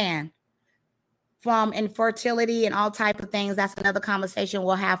seed of man from infertility and all type of things. That's another conversation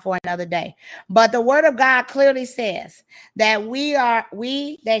we'll have for another day. But the word of God clearly says that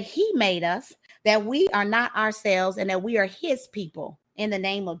that he made us, that we are not ourselves, and that we are his people in the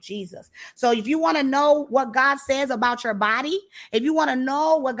name of Jesus. So if you want to know what God says about your body, if you want to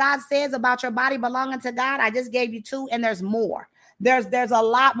know what God says about your body belonging to God, I just gave you 2, and there's more. There's a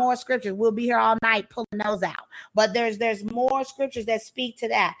lot more scriptures. We'll be here all night pulling those out. But there's more scriptures that speak to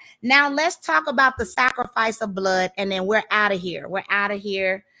that. Now let's talk about the sacrifice of blood, and then we're out of here.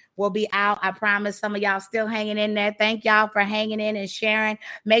 We'll be out. I promise. Some of y'all still hanging in there. Thank y'all for hanging in and sharing.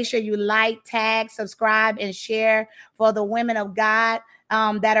 Make sure you like, tag, subscribe, and share for the women of God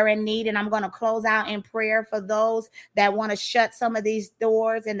that are in need. And I'm going to close out in prayer for those that want to shut some of these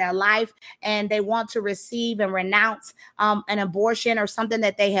doors in their life and they want to receive and renounce an abortion or something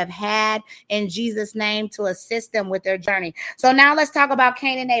that they have had in Jesus' name to assist them with their journey. So now let's talk about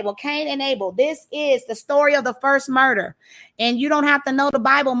Cain and Abel. Cain and Abel. This is the story of the first murder. And you don't have to know the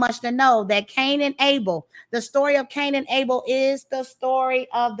Bible much to know that Cain and Abel, the story of Cain and Abel is the story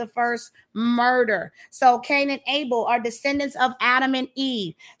of the first murder. So Cain and Abel are descendants of Adam and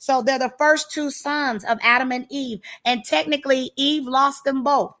Eve. So they're the first 2 sons of Adam and Eve. And technically, Eve lost them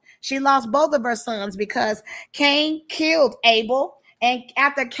both. She lost both of her sons because Cain killed Abel. And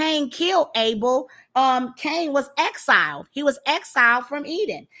after Cain killed Abel, Cain was exiled. He was exiled from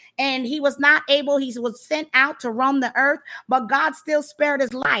Eden, and he was not able. He was sent out to roam the earth, but God still spared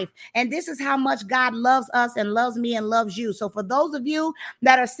his life. And this is how much God loves us and loves me and loves you. So for those of you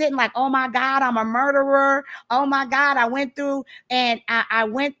that are sitting like, oh my God, I'm a murderer. Oh my God, I went through and I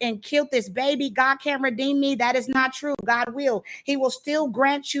went and killed this baby. God can't redeem me. That is not true. God will. He will still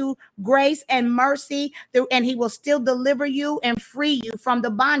grant you grace and mercy through, and he will still deliver you and free you from the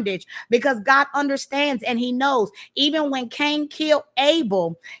bondage, because God understands and he knows. Even when Cain killed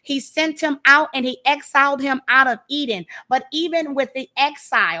Abel, he sent him out and he exiled him out of Eden. But even with the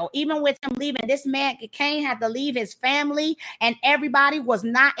exile, even with him leaving, this man Cain had to leave his family, and everybody was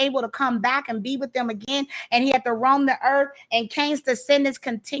not able to come back and be with them again, and he had to roam the earth. And Cain's descendants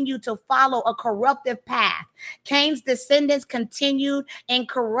continued to follow a corruptive path. Cain's descendants continued in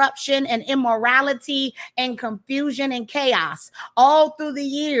corruption and immorality and confusion and chaos all through the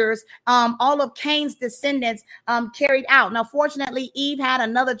years. All of Cain's descendants carried out. Now, fortunately, Eve had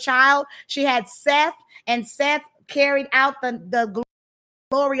another child. She had Seth, and Seth carried out the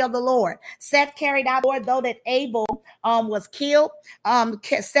glory of the Lord. Seth carried out, Lord, though that Abel was killed.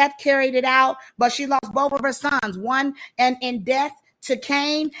 Seth carried it out, but she lost both of her sons. One and in death to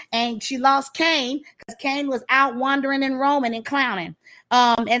Cain, and she lost Cain because Cain was out wandering and roaming and clowning.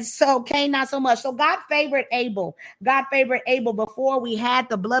 And so Cain, not so much. So God favored Abel. God favored Abel before we had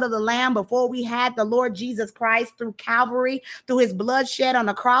the blood of the Lamb, before we had the Lord Jesus Christ through Calvary, through his blood shed on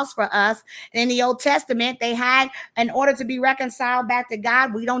the cross for us. In the Old Testament, they had, in order to be reconciled back to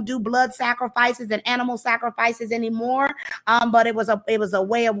God, we don't do blood sacrifices and animal sacrifices anymore. But it was a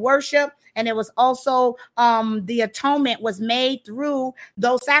way of worship. And it was also the atonement was made through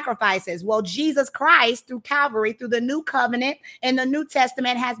those sacrifices. Well, Jesus Christ through Calvary, through the new covenant in the New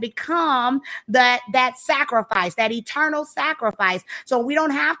Testament, has become that sacrifice, that eternal sacrifice. So we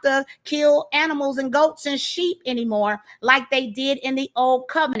don't have to kill animals and goats and sheep anymore like they did in the Old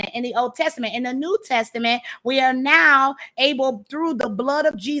Covenant, in the Old Testament. In the New Testament, we are now able, through the blood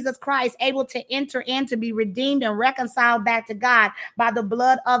of Jesus Christ, able to enter in, to be redeemed and reconciled back to God by the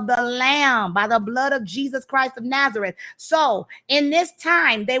blood of the Lamb, by the blood of Jesus Christ of Nazareth. So in this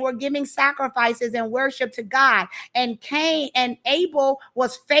time, they were giving sacrifices and worship to God, and Cain and Abel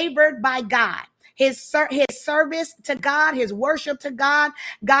was favored by God. His service to God, his worship to God,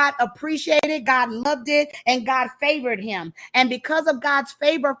 God appreciated, God loved it, and God favored him. And because of God's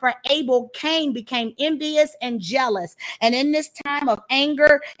favor for Abel, Cain became envious and jealous. And in this time of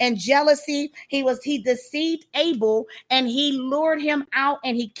anger and jealousy, he deceived Abel, and he lured him out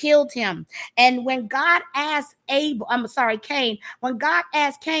and he killed him. And when God asked Cain, when God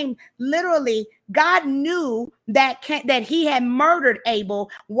asked Cain, literally, God knew that he had murdered Abel.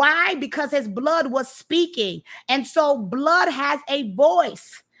 Why? Because his blood was speaking. And so blood has a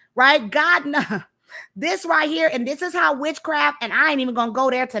voice, right? God knows. This right here, and this is how witchcraft, and I ain't even gonna go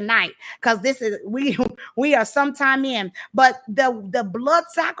there tonight because this is we are sometime in. But the blood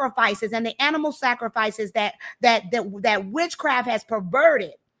sacrifices and the animal sacrifices that witchcraft has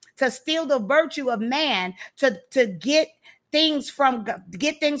perverted to steal the virtue of man, to get things from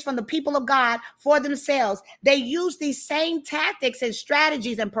the people of God for themselves. They use these same tactics and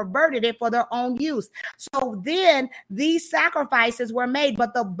strategies and perverted it for their own use. So then these sacrifices were made,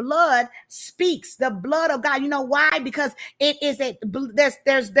 but the blood speaks, the blood of God. You know why? Because it is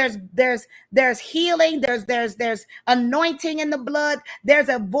there's healing, there's anointing in the blood, there's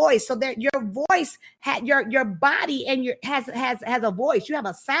a voice, so that your voice your body and has a voice. You have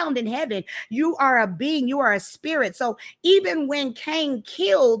a sound in heaven. You are a being, you are a spirit. So even when Cain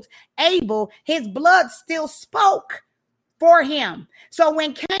killed Abel, his blood still spoke for him. So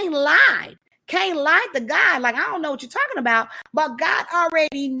when Cain lied to God, like, I don't know what you're talking about, but God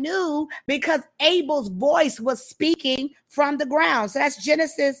already knew because Abel's voice was speaking from the ground. So that's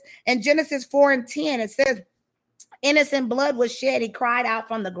Genesis 4:10. It says, innocent blood was shed. He cried out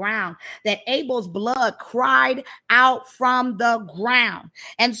from the ground. That Abel's blood cried out from the ground.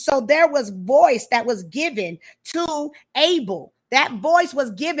 And so there was voice that was given to Abel. That voice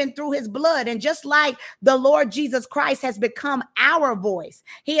was given through his blood. And just like the Lord Jesus Christ has become our voice,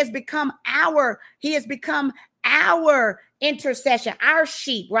 he has become our intercession, our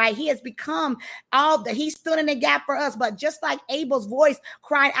sheep, right? He has become he stood in the gap for us. But just like Abel's voice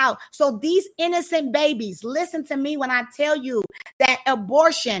cried out. So these innocent babies, listen to me when I tell you that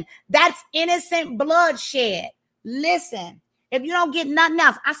abortion, that's innocent bloodshed. Listen. If you don't get nothing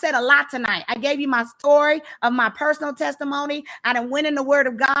else, I said a lot tonight. I gave you my story of my personal testimony. I done went in the word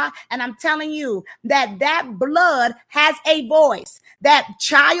of God, and I'm telling you that blood has a voice. That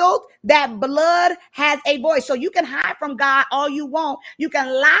child, that blood has a voice. So you can hide from God all you want. You can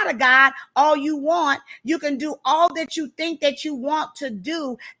lie to God all you want. You can do all that you think that you want to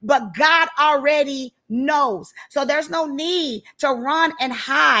do, but God already knows. So there's no need to run and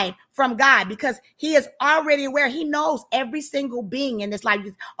hide from God because he is already aware. He knows every single being in this life.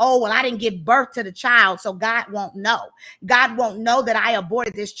 Oh, well, I didn't give birth to the child, so God won't know. God won't know that I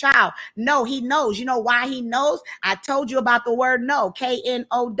aborted this child. No, he knows. You know why he knows? I told you about the word know,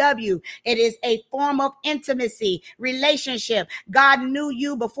 K-N-O-W. It is a form of intimacy, relationship. God knew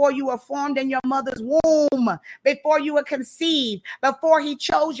you before you were formed in your mother's womb, before you were conceived, before he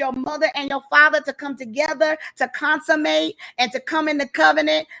chose your mother and your father to come together, to consummate and to come in the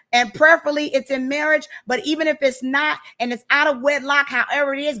covenant. And preferably it's in marriage, but even if it's not and it's out of wedlock,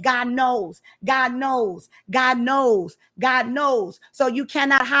 however it is, God knows. God knows. God knows. God knows. So you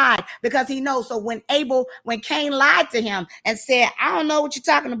cannot hide because he knows. So when Cain lied to him and said, I don't know what you're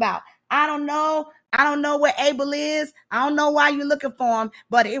talking about. I don't know where Abel is. I don't know why you're looking for him,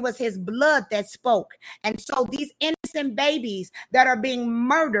 but it was his blood that spoke. And so these innocent babies that are being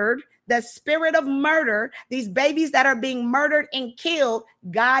murdered, the spirit of murder, these babies that are being murdered and killed,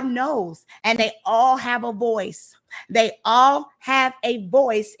 God knows. And they all have a voice. They all have a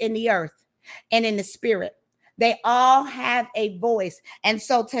voice in the earth and in the spirit. They all have a voice. And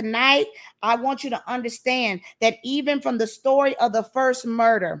so tonight, I want you to understand that even from the story of the first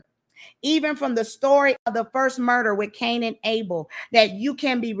murder, even from the story of the first murder with Cain and Abel, that you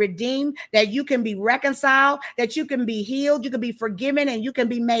can be redeemed, that you can be reconciled, that you can be healed, you can be forgiven, and you can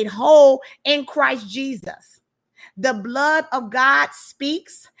be made whole in Christ Jesus. The blood of God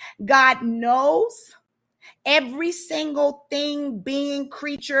speaks. God knows every single thing, being,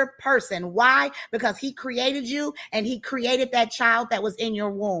 creature, person. Why? Because he created you and he created that child that was in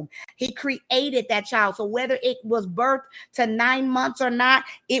your womb. He created that child. So whether it was birthed to 9 months or not,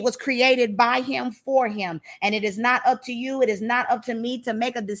 it was created by him for him. And it is not up to you. It is not up to me to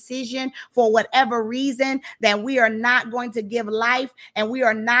make a decision for whatever reason that we are not going to give life and we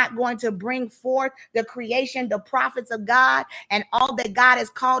are not going to bring forth the creation, the prophets of God, and all that God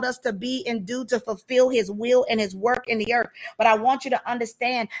has called us to be and do to fulfill his will and his work in the earth. But I want you to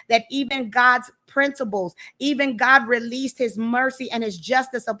understand that even God's principles, even God released his mercy and his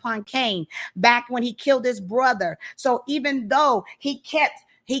justice upon Cain back when he killed his brother. So even though he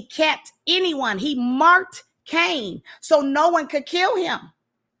kept anyone, he marked Cain so no one could kill him,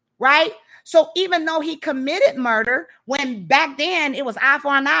 right? So even though he committed murder, when back then it was eye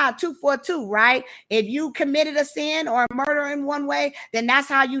for an eye, tooth for a tooth, right? If you committed a sin or a murder in one way, then that's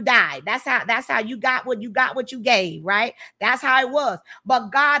how you died. That's how you got what you gave, right? That's how it was.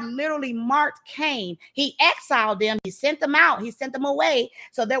 But God literally marked Cain. He exiled them. He sent them out. He sent them away.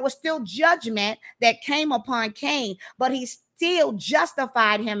 So there was still judgment that came upon Cain, but he still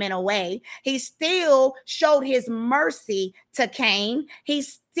justified him in a way. He still showed his mercy to Cain. He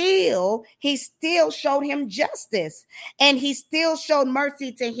still showed him justice, and he still showed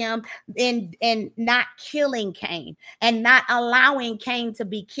mercy to him in not killing Cain and not allowing Cain to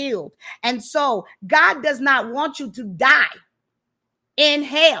be killed. And so God does not want you to die in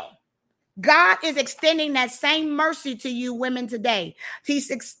hell. God is extending that same mercy to you women today.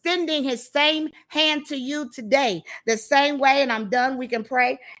 He's extending his same hand to you today. The same way, and I'm done, we can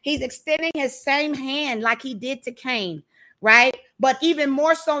pray. He's extending his same hand like he did to Cain, right? But even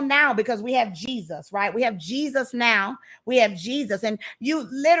more so now because we have Jesus, right? We have Jesus now. We have Jesus. And you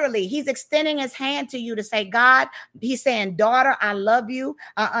literally, he's extending his hand to you to say, God, he's saying, daughter, I love you.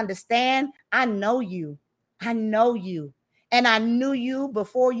 I understand. I know you. I know you. And I knew you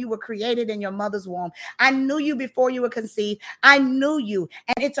before you were created in your mother's womb. I knew you before you were conceived. I knew you.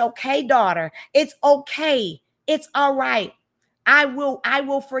 And it's okay, daughter. It's okay. It's all right. I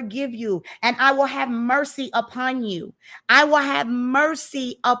will forgive you and I will have mercy upon you. I will have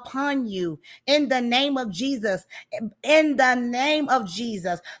mercy upon you in the name of Jesus. In the name of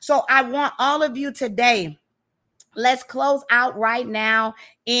Jesus. So I want all of you today, let's close out right now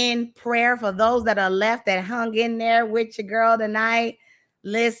in prayer for those that are left that hung in there with your girl tonight.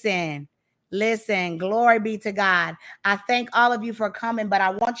 Listen, glory be to God. I thank all of you for coming, but I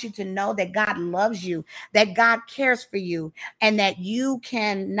want you to know that God loves you, that God cares for you, and that you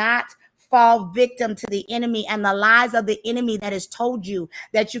cannot fall victim to the enemy and the lies of the enemy that has told you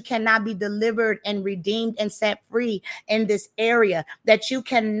that you cannot be delivered and redeemed and set free in this area, that you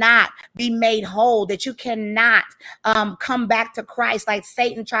cannot be made whole, that you cannot come back to Christ like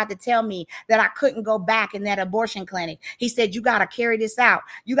Satan tried to tell me that I couldn't go back in that abortion clinic. He said, you got to carry this out.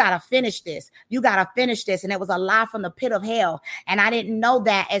 You got to finish this. You got to finish this. And it was a lie from the pit of hell. And I didn't know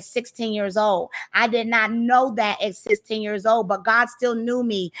that at 16 years old. I did not know that at 16 years old, but God still knew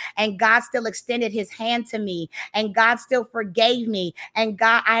me, and God still extended his hand to me, and God still forgave me. And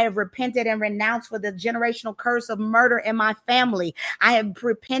God, I have repented and renounced for the generational curse of murder in my family. I have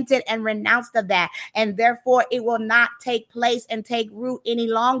repented and renounced of that, and therefore it will not take place and take root any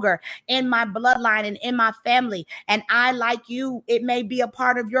longer in my bloodline and in my family. And I, like you, it may be a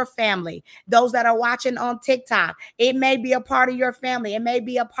part of your family. Those that are watching on TikTok, it may be a part of your family. It may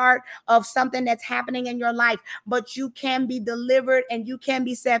be a part of something that's happening in your life, but you can be delivered and you can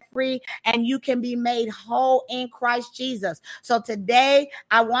be set free and you can be made whole in Christ Jesus. So today,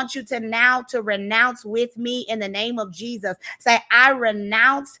 I want you to now to renounce with me in the name of Jesus. Say, I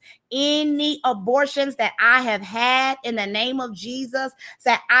renounce any abortions that I have had in the name of Jesus.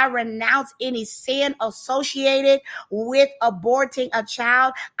 Say, I renounce any sin associated with aborting a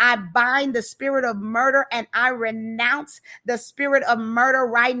child. I bind the spirit of murder and I renounce the spirit of murder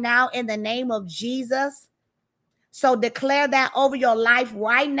right now in the name of Jesus. So declare that over your life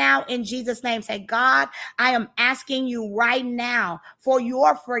right now in Jesus' name. Say, God, I am asking you right now for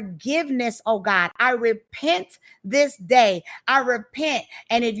your forgiveness, oh God. I repent this day. I repent.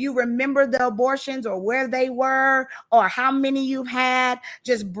 And if you remember the abortions or where they were or how many you've had,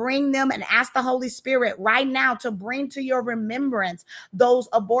 just bring them and ask the Holy Spirit right now to bring to your remembrance those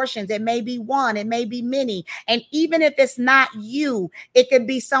abortions. It may be one, it may be many. And even if it's not you, it could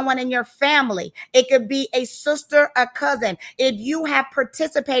be someone in your family. It could be a sister, a cousin. If you have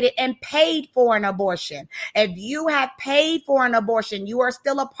participated and paid for an abortion, if you have paid for an abortion, you are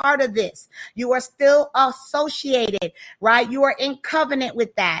still a part of this. You are still associated, right? You are in covenant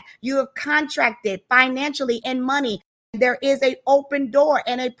with that. You have contracted financially and money. There is an open door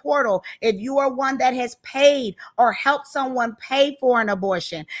and a portal. If you are one that has paid or helped someone pay for an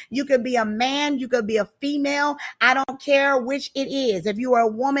abortion, you could be a man, you could be a female. I don't care which it is. If you are a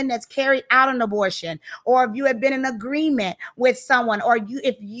woman that's carried out an abortion, or if you have been in agreement with someone, or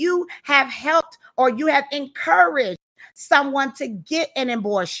if you have helped or you have encouraged someone to get an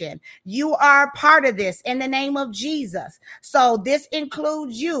abortion, you are part of this in the name of Jesus. So this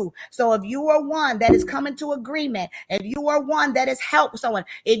includes you. So if you are one that is coming to agreement, if you are one that has helped someone,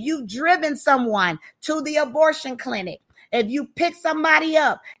 if you've driven someone to the abortion clinic, if you pick somebody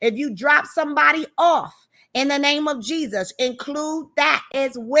up, if you drop somebody off, in the name of Jesus, include that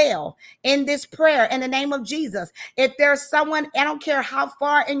as well in this prayer in the name of Jesus. If there's someone, I don't care how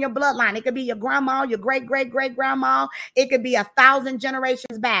far in your bloodline, it could be your grandma, your great-great-great-grandma, it could be 1,000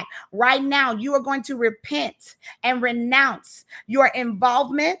 generations back. Right now, you are going to repent and renounce your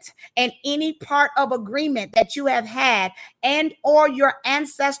involvement in any part of agreement that you have had and or your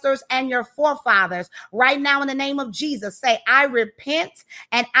ancestors and your forefathers. Right now, in the name of Jesus, say, I repent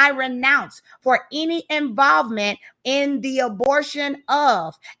and I renounce for any involvement in the abortion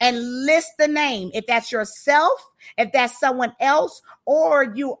of, and list the name. If that's yourself, if that's someone else,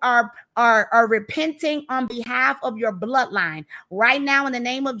 or you are repenting on behalf of your bloodline. Right now, in the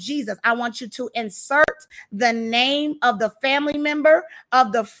name of Jesus, I want you to insert the name of the family member,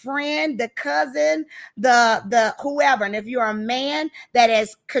 of the friend, the cousin, the whoever. And if you're a man that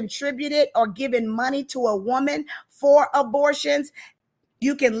has contributed or given money to a woman for abortions,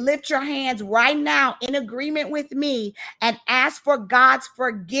 you can lift your hands right now in agreement with me and ask for God's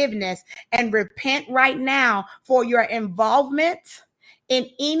forgiveness and repent right now for your involvement in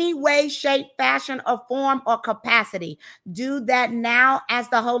any way, shape, fashion, or form or capacity. Do that now as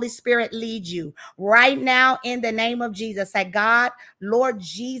the Holy Spirit leads you. Right now, in the name of Jesus, say, God, Lord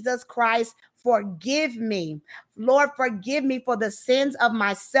Jesus Christ, forgive me. Lord, forgive me for the sins of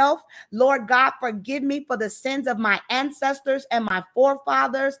myself. Lord God, forgive me for the sins of my ancestors and my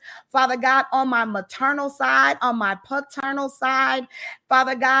forefathers. Father God, on my maternal side, on my paternal side,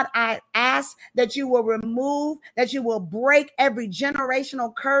 Father God, I ask that you will remove, that you will break every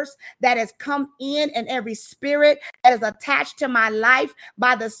generational curse that has come in and every spirit that is attached to my life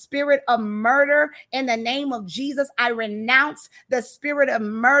by the spirit of murder. In the name of Jesus, I renounce the spirit of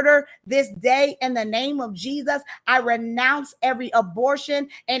murder this day in the name of Jesus. I renounce every abortion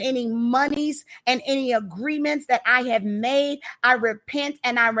and any monies and any agreements that I have made. I repent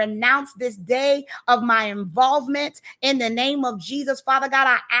and I renounce this day of my involvement in the name of Jesus. Father God,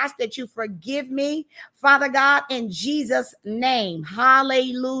 I ask that you forgive me, Father God, in Jesus' name.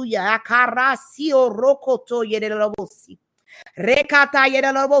 Hallelujah.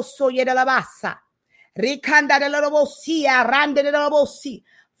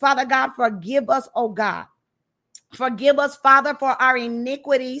 Father God, forgive us, oh God. Forgive us, Father, for our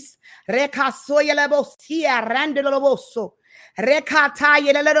iniquities. Father God,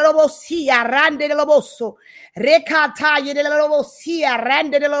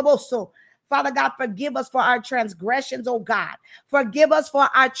 forgive us for our transgressions, oh God. Forgive us for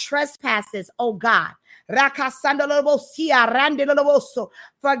our trespasses, oh God.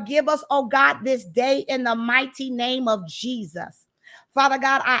 Forgive us, oh God, this day in the mighty name of Jesus. Father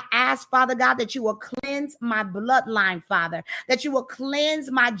God, I ask, Father God, that you will cleanse my bloodline, Father, that you will cleanse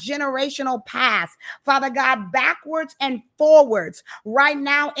my generational past, Father God, backwards and forwards right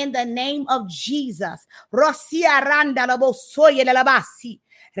now in the name of Jesus.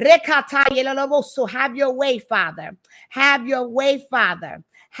 Have your way, Father. Have your way, Father.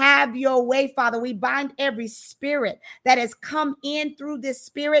 Have your way, Father. We bind every spirit that has come in through this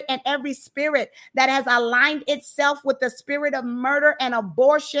spirit and every spirit that has aligned itself with the spirit of murder and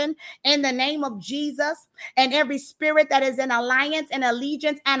abortion in the name of Jesus. and every spirit that is in alliance and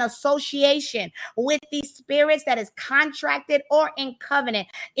allegiance and association with these spirits that is contracted or in covenant.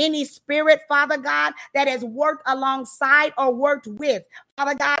 Any spirit, Father God, that has worked alongside or worked with,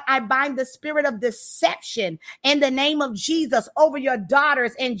 Father God, I bind the spirit of deception in the name of Jesus over your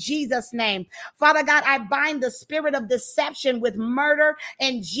daughters in Jesus' name. Father God, I bind the spirit of deception with murder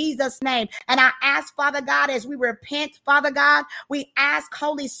in Jesus' name. And I ask, Father God, as we repent, Father God, we ask,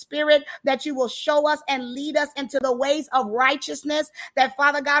 Holy Spirit, that you will show us and lead us into the ways of righteousness, that,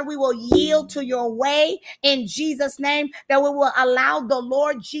 Father God, we will yield to your way in Jesus' name, that we will allow the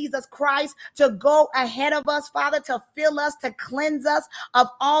Lord Jesus Christ to go ahead of us, Father, to fill us, to cleanse us of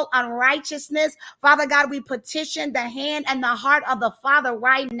all unrighteousness. Father God, we petition the hand and the heart of the Father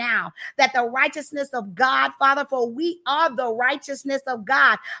right now, that the righteousness of God, Father, for we are the righteousness of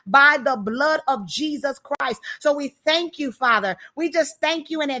God by the blood of Jesus Christ. So we thank you, Father. We just thank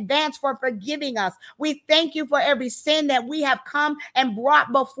you in advance for forgiving us. We thank you for every sin that we have come and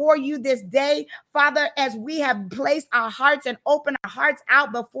brought before you this day, Father, as we have placed our hearts and opened our hearts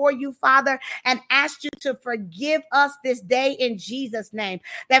out before you, Father, and asked you to forgive us this day in Jesus' name.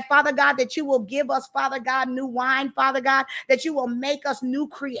 That, Father God, that you will give us, Father God, new wine, Father God, that you will make us new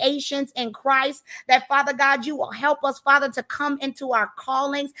creations in Christ, that, Father God, you will help us, Father, to come into our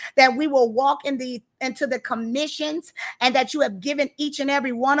callings, that we will walk into the commissions and that you have given each and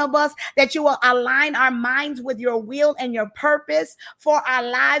every one of us, that you will align our minds with your will and your purpose for our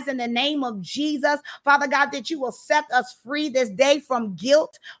lives in the name of Jesus. Father God, that you will set us free this day from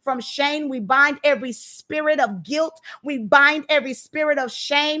guilt, from shame. We bind every spirit of guilt. We bind every spirit of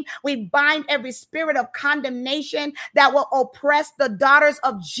shame. We bind every spirit of condemnation that will oppress the daughters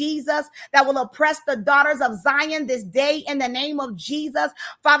of Jesus, that will oppress the daughters of Zion this day in the name of Jesus.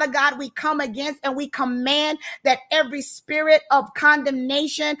 Father God, we come against and we command that every spirit of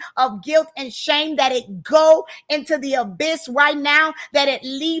condemnation, of guilt and shame, that it go into the abyss right now, that it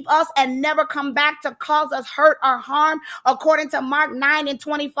leave us and never come back to cause us hurt or harm, according to Mark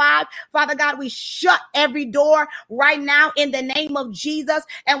 9:25. Father God, we shut every door right now in the name of Jesus,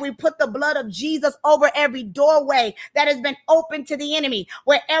 and we put the blood of Jesus over every doorway that has been open to the enemy.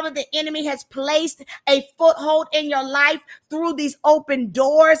 Wherever the enemy has placed a foothold in your life through these open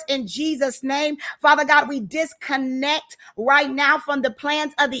doors, in Jesus' name, Father God, we disconnect right now from the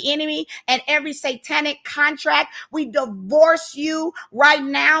plans of the enemy and every satanic contract. We divorce you right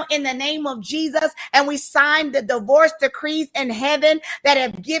now in the name of Jesus, and we sign the divorce decrees in heaven that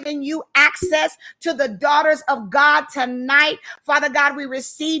have given you access to the daughters of God tonight. Father God, we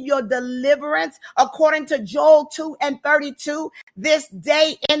receive your deliverance according to Joel 2:32 this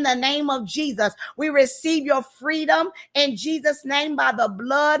day in the name of Jesus. We receive your freedom in Jesus' name by the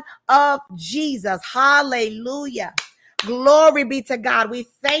blood of Jesus. Hallelujah. Glory be to God. We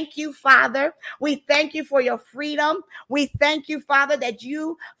thank you, Father. We thank you for your freedom. We thank you, Father, that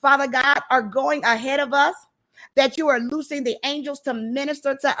you, Father God, are going ahead of us, that you are loosing the angels to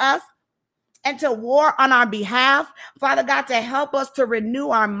minister to us and to war on our behalf, Father God, to help us to renew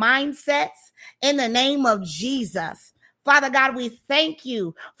our mindsets in the name of Jesus. Father God, we thank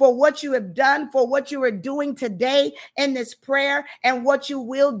you for what you have done, for what you are doing today in this prayer and what you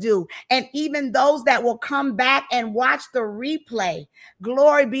will do. And even those that will come back and watch the replay,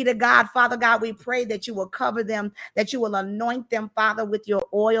 glory be to God. Father God, we pray that you will cover them, that you will anoint them, Father, with your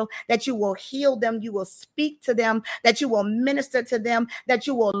oil, that you will heal them, you will speak to them, that you will minister to them, that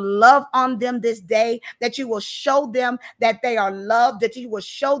you will love on them this day, that you will show them that they are loved, that you will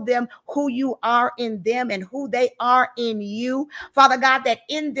show them who you are in them and who they are in you, Father God, that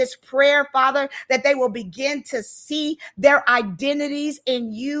in this prayer, Father, that they will begin to see their identities in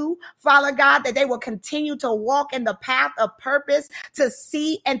you, Father God, that they will continue to walk in the path of purpose, to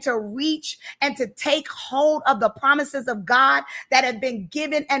see and to reach and to take hold of the promises of God that have been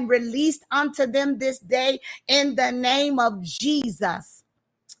given and released unto them this day in the name of Jesus.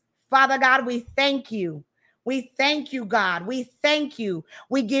 Father God, we thank you. We thank you, God. We thank you.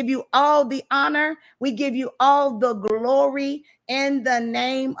 We give you all the honor. We give you all the glory in the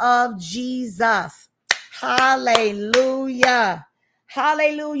name of Jesus. Hallelujah.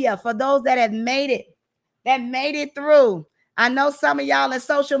 Hallelujah. For those that have made it through. I know some of y'all in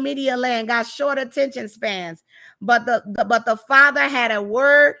social media land got short attention spans, but the Father had a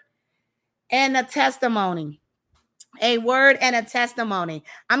word and a testimony. A word and a testimony.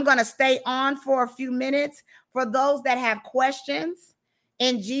 I'm going to stay on for a few minutes for those that have questions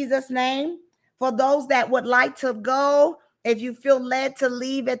in Jesus' name. For those that would like to go, if you feel led to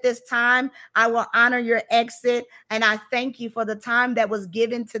leave at this time, I will honor your exit. And I thank you for the time that was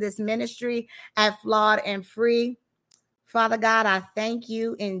given to this ministry at Flawed and Free. Father God, I thank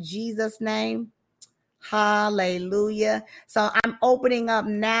you in Jesus' name. Hallelujah. So I'm opening up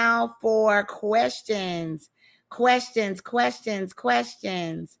now for questions. Questions.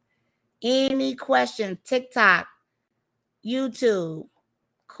 Any questions? TikTok, YouTube,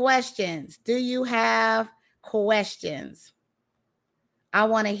 questions. Do you have questions? I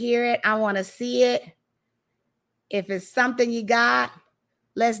want to hear it. I want to see it. If it's something you got,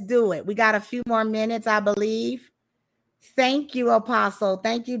 let's do it. We got a few more minutes, I believe. Thank you, Apostle.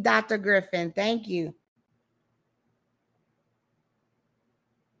 Thank you, Dr. Griffin. Thank you.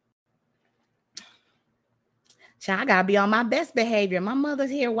 I gotta be on my best behavior. My mother's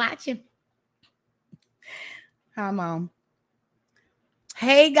here watching. Come on.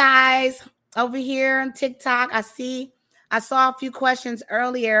 Hey guys, over here on TikTok, I saw a few questions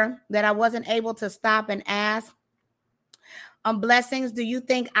earlier that I wasn't able to stop and ask. Blessings, do you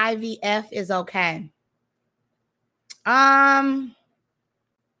think IVF is okay?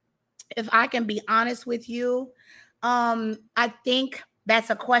 If I can be honest with you, I think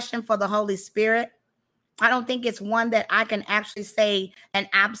that's a question for the Holy Spirit. I don't think it's one that I can actually say an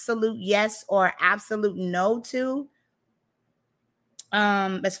absolute yes or absolute no to.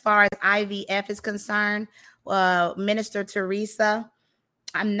 As far as IVF is concerned, Minister Teresa,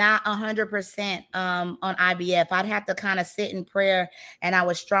 I'm not 100% on IVF. I'd have to kind of sit in prayer, and I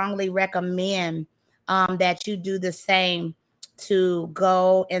would strongly recommend that you do the same, to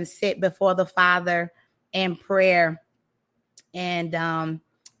go and sit before the Father in prayer and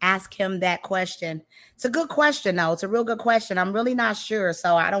ask him that question. It's a good question, though. It's a real good question. I'm really not sure,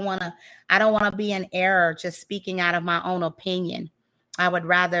 so I don't want to be in error just speaking out of my own opinion. I would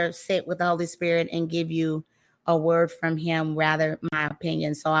rather sit with the Holy Spirit and give you a word from him, rather my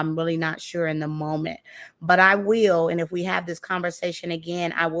opinion. So I'm really not sure in the moment, but I will. And if we have this conversation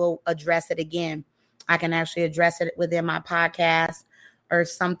again, I will address it again. I can actually address it within my podcast or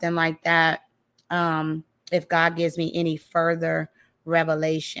something like that. If God gives me any further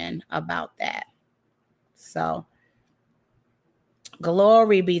revelation about that. So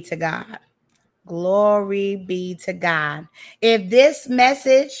glory be to God. Glory be to God. If this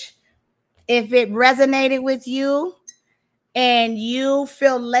message, if it resonated with you and you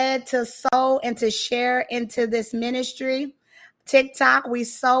feel led to sow and to share into this ministry, TikTok, we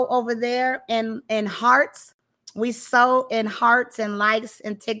sow over there in hearts. We sow in hearts and likes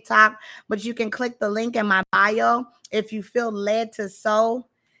in TikTok, but you can click the link in my bio if you feel led to sow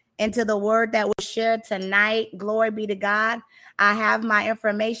into the word that was shared tonight. Glory be to God. I have my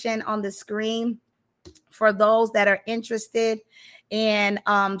information on the screen for those that are interested in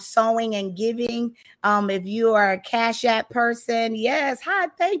sowing and giving. If you are a Cash App person, yes. Hi,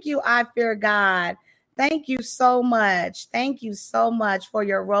 thank you. I fear God. Thank you so much. Thank you so much for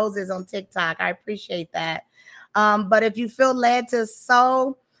your roses on TikTok. I appreciate that. But if you feel led to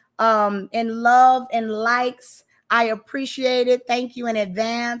sow in love and likes, I appreciate it. Thank you in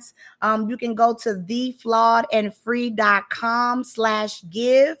advance. You can go to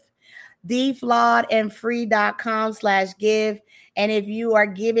theflawedandfree.com/give, theflawedandfree.com/give. And if you are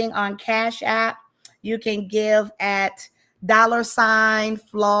giving on Cash App, you can give at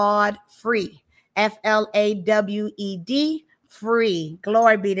 $flawed free, FLAWED free.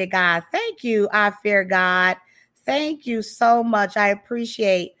 Glory be to God. Thank you. I fear God. Thank you so much. I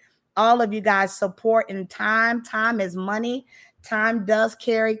appreciate all of you guys' support and time. Time is money. Time does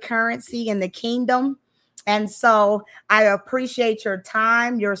carry currency in the kingdom. And so I appreciate your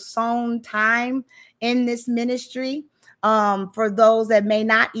time, your sown time in this ministry. For those that may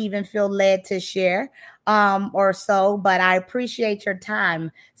not even feel led to share or so, but I appreciate your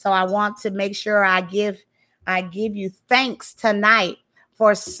time. So I want to make sure I give you thanks tonight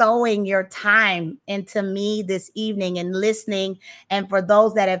for sowing your time into me this evening and listening. And for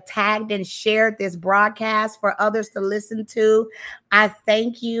those that have tagged and shared this broadcast for others to listen to, I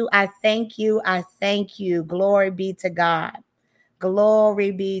thank you. I thank you. I thank you. Glory be to God.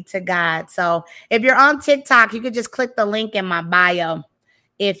 Glory be to God. So if you're on TikTok, you could just click the link in my bio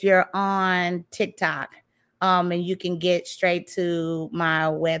if you're on TikTok, and you can get straight to my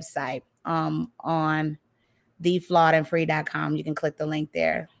website on theflawedandfree.com. You can click the link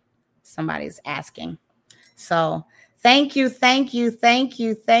there. Somebody's asking. So thank you.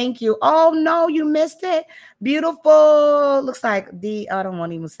 Oh, no, you missed it. Beautiful. Looks like I don't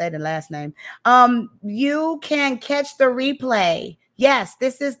want to even say the last name. You can catch the replay. Yes,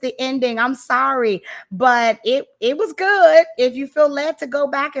 this is the ending. I'm sorry, but it was good. If you feel led to go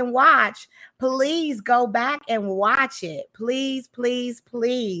back and watch, please go back and watch it. Please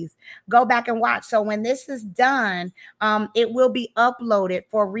go back and watch. So when this is done, it will be uploaded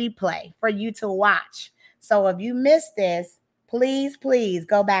for replay for you to watch. So if you missed this, please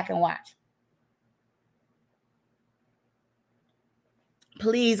go back and watch.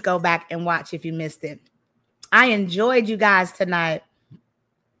 Please go back and watch if you missed it. I enjoyed you guys tonight.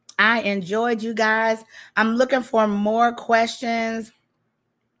 I'm looking for more questions.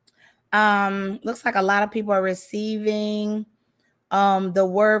 Looks like a lot of people are receiving the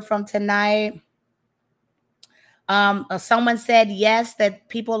word from tonight. Someone said yes, that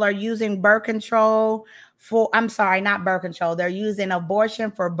people are using birth control not birth control. They're using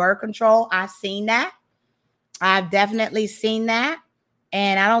abortion for birth control. I've seen that. I've definitely seen that.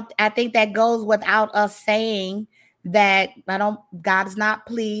 And I think that goes without us saying that God's not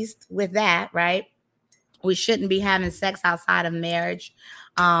pleased with that, right? We shouldn't be having sex outside of marriage.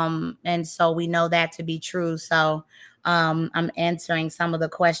 And so we know that to be true. So I'm answering some of the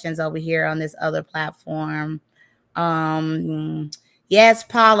questions over here on this other platform. Yes,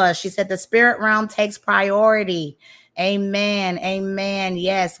 Paula, she said the spirit realm takes priority. Amen. Amen.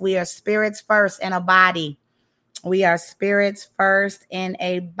 Yes, we are spirits first in a body. We are spirits first in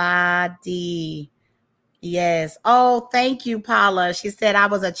a body. Yes. Oh, thank you, Paula. She said I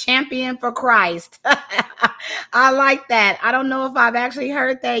was a champion for Christ. I like that. I don't know if I've actually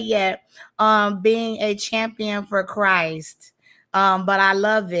heard that yet. Being a champion for Christ. But I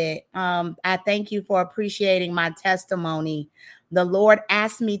love it. I thank you for appreciating my testimony. The Lord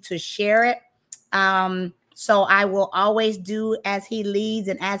asked me to share it. So I will always do as he leads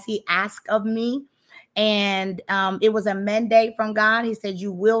and as he asks of me. And it was a mandate from God. He said,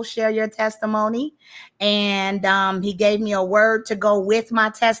 you will share your testimony. And he gave me a word to go with my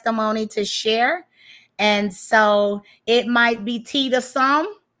testimony to share. And so it might be tea to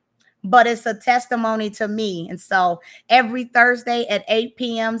some, but it's a testimony to me. And so every Thursday at 8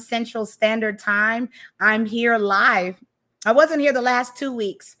 p.m. Central Standard Time, I'm here live. I wasn't here the last 2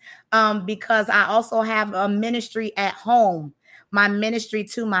 weeks because I also have a ministry at home, my ministry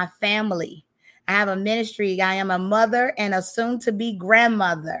to my family. I have a ministry. I am a mother and a soon-to-be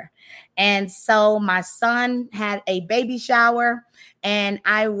grandmother. And so my son had a baby shower, and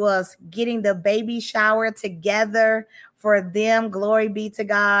I was getting the baby shower together for them. Glory be to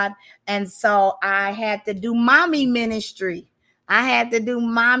God. And so I had to do mommy ministry.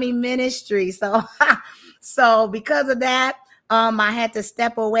 So because of that, I had to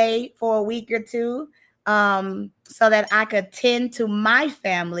step away for a week or two so that I could tend to my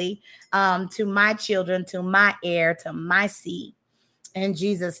family, to my children, to my heir, to my seed in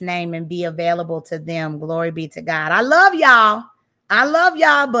Jesus' name, and be available to them. Glory be to God. I love y'all,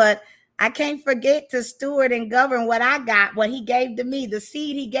 but I can't forget to steward and govern what I got, what he gave to me, the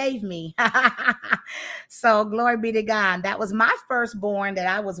seed he gave me. So glory be to God. That was my firstborn that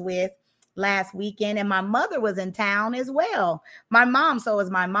I was with last weekend. And my mother was in town as well. My mom. So it was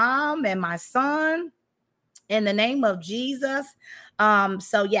my mom and my son in the name of Jesus.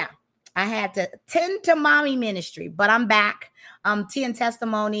 So yeah, I had to tend to mommy ministry, but I'm back. Tea and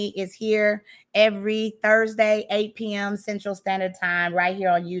Testimony is here every Thursday, 8 p.m. Central Standard Time, right here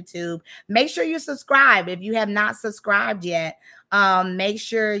on YouTube. Make sure you subscribe. If you have not subscribed yet, make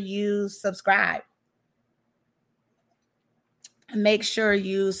sure you subscribe. Make sure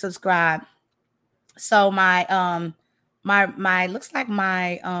you subscribe. So my looks like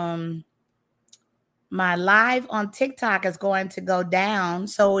my live on TikTok is going to go down.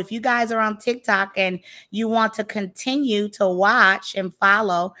 So if you guys are on TikTok and you want to continue to watch and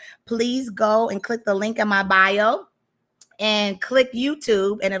follow, please go and click the link in my bio and click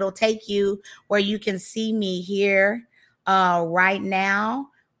YouTube, and it'll take you where you can see me here right now.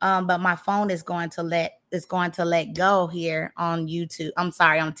 But my phone is going to let go here on YouTube. I'm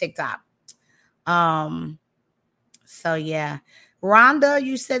sorry, on TikTok. So yeah. Rhonda,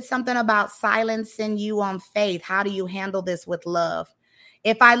 you said something about silencing you on faith. How do you handle this with love?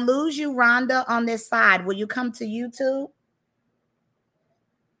 If I lose you, Rhonda, on this side, will you come to YouTube?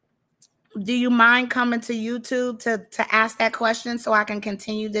 Do you mind coming to YouTube to ask that question so I can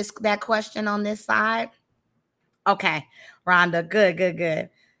continue that question on this side? Okay, Rhonda,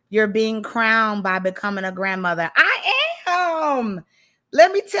 good. You're being crowned by becoming a grandmother. I am.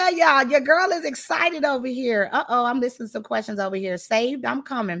 Let me tell y'all, your girl is excited over here. I'm listening to some questions over here. Saved, I'm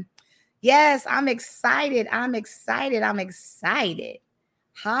coming. Yes, I'm excited. Hallelujah.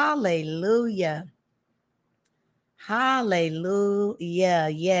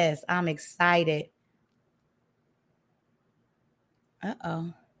 Yes, I'm excited.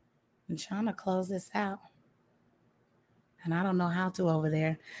 I'm trying to close this out. And I don't know how to over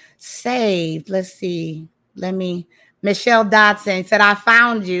there. Saved. Let's see. Michelle Dodson said, I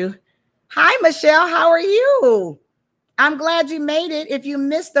found you. Hi, Michelle. How are you? I'm glad you made it. If you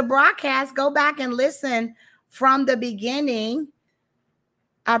missed the broadcast, go back and listen from the beginning.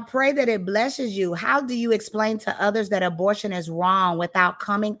 I pray that it blesses you. How do you explain to others that abortion is wrong without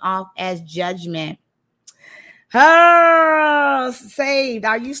coming off as judgment? Oh, Saved.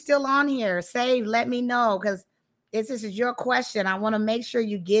 Are you still on here? Saved, let me know, because this is your question. I want to make sure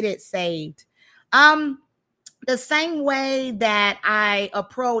you get it, Saved. The same way that I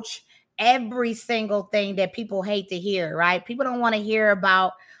approach every single thing that people hate to hear, right? People don't want to hear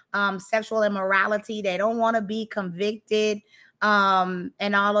about sexual immorality. They don't want to be convicted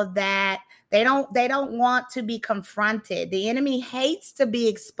and all of that. They don't want to be confronted. The enemy hates to be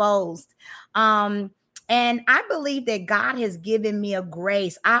exposed. And I believe that God has given me a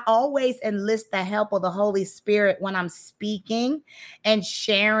grace. I always enlist the help of the Holy Spirit when I'm speaking and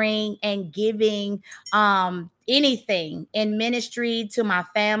sharing and giving anything in ministry to my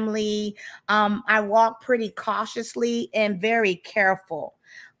family. I walk pretty cautiously and very careful.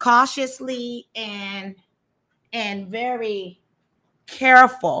 Cautiously and very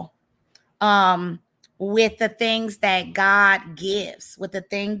careful with the things that God gives, with the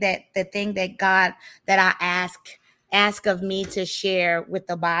thing that God that I ask of me to share with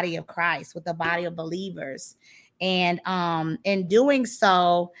the body of Christ, with the body of believers. And in doing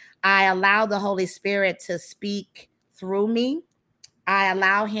so, I allow the Holy Spirit to speak through me. I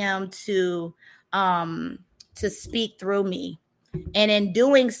allow him to speak through me. And in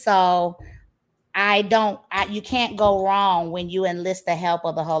doing so, you can't go wrong when you enlist the help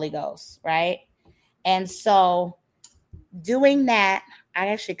of the Holy Ghost, right? And so doing that, I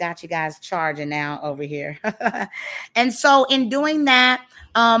actually got you guys charging now over here. And so in doing that,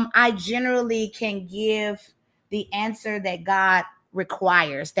 I generally can give the answer that God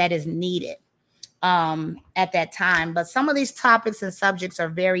requires, that is needed at that time. But some of these topics and subjects are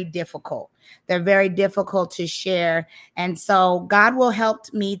very difficult. They're very difficult to share. And so God will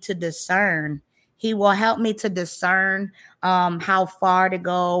help me to discern. He will help me to discern how far to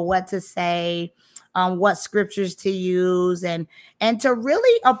go, what to say, what scriptures to use, and to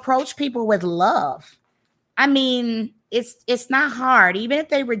really approach people with love. I mean, it's not hard, even if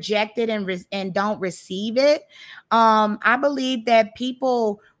they reject it and don't receive it. I believe that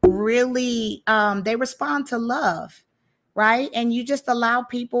people really they respond to love, right? And you just allow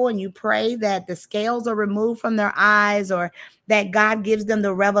people and you pray that the scales are removed from their eyes, or that God gives them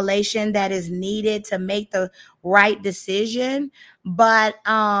the revelation that is needed to make the right decision. But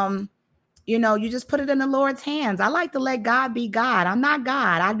you just put it in the Lord's hands. I like to let God be God. I'm not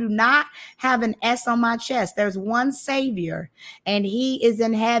God. I do not have an S on my chest. There's one Savior, and he is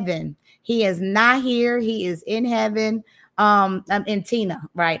in heaven. He is not here. He is in heaven. I'm in Tina,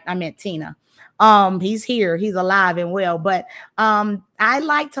 right? I meant Tina. He's here. He's alive and well. But I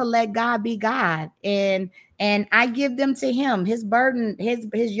like to let God be God, and I give them to him. His burden,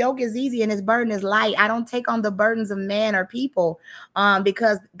 his yoke is easy and his burden is light. I don't take on the burdens of man or people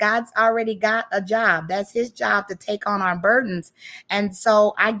because God's already got a job. That's his job, to take on our burdens. And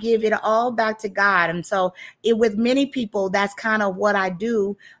so I give it all back to God. And so with many people, that's kind of what I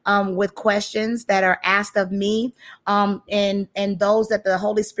do with questions that are asked of me, and those that the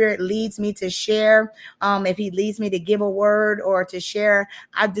Holy Spirit leads me to share. If he leads me to give a word or to share,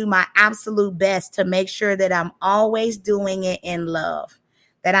 I do my absolute best to make sure that I'm always doing it in love,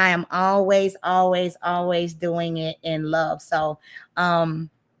 that I am always, always, always doing it in love. So,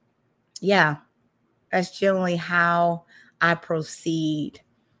 yeah, that's generally how I proceed.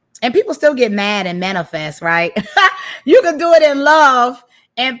 And people still get mad and manifest, right? You can do it in love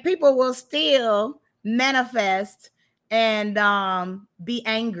and people will still manifest and be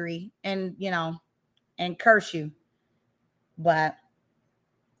angry and, and curse you. But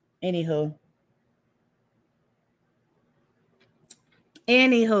anywho,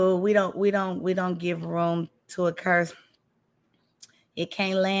 we don't give room to a curse. It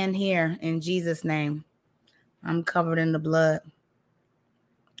can't land here in Jesus' name. I'm covered in the blood.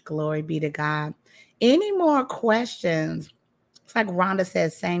 Glory be to God. Any more questions? It's like Rhonda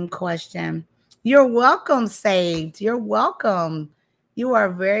says, same question. You're welcome, Saved. You're welcome. You are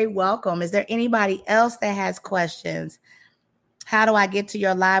very welcome. Is there anybody else that has questions? How do I get to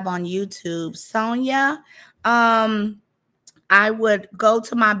your live on YouTube? Sonia, I would go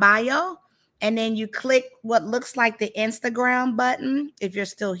to my bio and then you click what looks like the Instagram button. If you're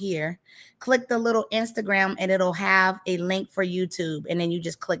still here, click the little Instagram and it'll have a link for YouTube. And then you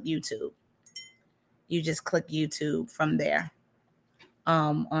just click YouTube. You just click YouTube from there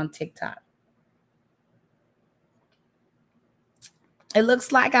on TikTok. It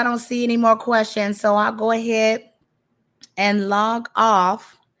looks like I don't see any more questions. So I'll go ahead and log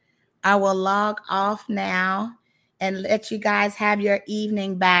off. I will log off now and let you guys have your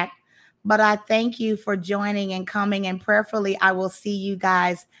evening back. But I thank you for joining and coming, and prayerfully, I will see you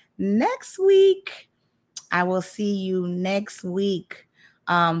guys next week. I will see you next week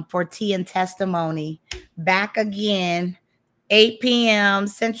for Tea and Testimony. Back again, 8 p.m.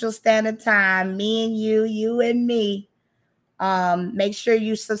 Central Standard Time. Me and you and me. Make sure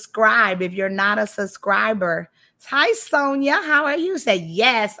you subscribe if you're not a subscriber. Hi, Sonia. How are you? Say,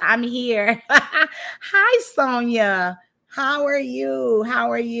 yes, I'm here. Hi, Sonia. How are you? How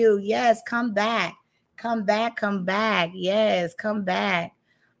are you? Yes, come back. Come back. Come back. Yes, come back.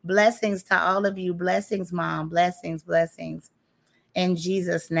 Blessings to all of you. Blessings, Mom. Blessings, blessings. In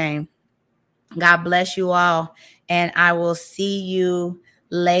Jesus' name. God bless you all. And I will see you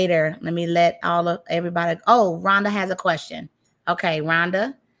later. Let me let everybody. Oh, Rhonda has a question. Okay,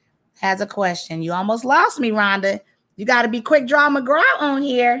 Rhonda has a question. You almost lost me, Rhonda. You got to be quick draw McGraw on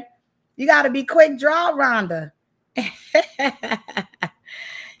here. You got to be quick draw, Rhonda.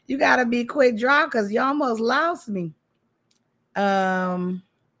 You got to be quick draw because you almost lost me.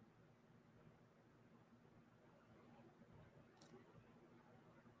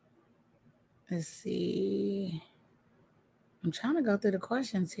 Let's see. I'm trying to go through the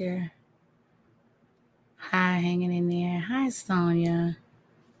questions here. Hi, hanging in there. Hi, Sonia.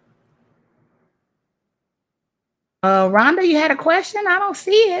 Rhonda, you had a question? I don't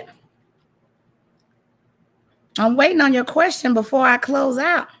see it. I'm waiting on your question before I close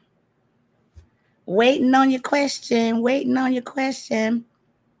out. Waiting on your question. Waiting on your question.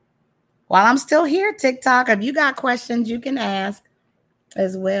 While I'm still here, TikTok, if you got questions, you can ask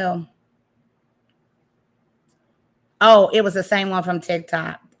as well. Oh, it was the same one from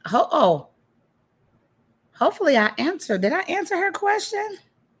TikTok. Oh, hopefully I answered. Did I answer her question?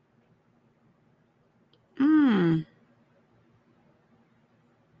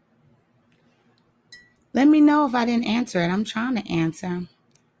 Let me know if I didn't answer it. I'm trying to answer.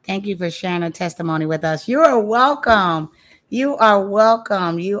 Thank you for sharing a testimony with us. You are welcome. You are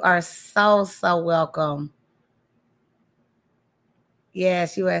welcome. You are so, so welcome.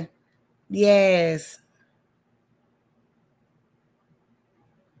 Yes, you are. Yes.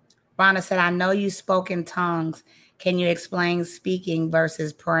 Rhonda said, I know you spoke in tongues. Can you explain speaking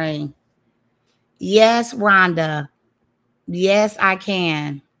versus praying? Yes, Rhonda. Yes, I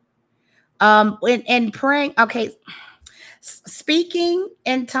can. And praying, okay. Speaking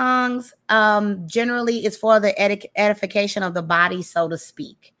in tongues generally is for the edification of the body, so to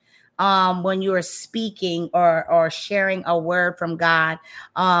speak. When you are speaking or sharing a word from God,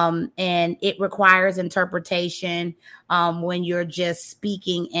 and it requires interpretation when you're just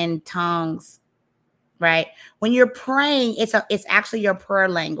speaking in tongues. Right. When you're praying, it's actually your prayer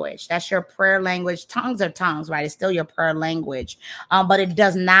language. That's your prayer language. Tongues are tongues, right? It's still your prayer language, but it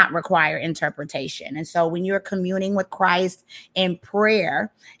does not require interpretation. And so when you're communing with Christ in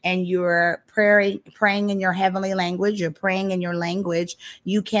prayer and you're praying in your heavenly language, you're praying in your language,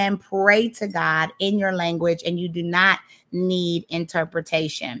 you can pray to God in your language and you do not need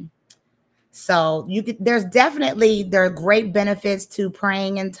interpretation. So there are great benefits to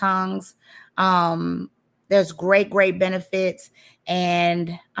praying in tongues. There's great benefits.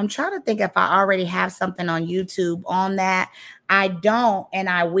 And I'm trying to think if I already have something on YouTube on that. I don't, and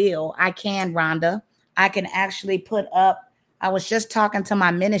I will. I can, Rhonda. I can actually put up. I was just talking to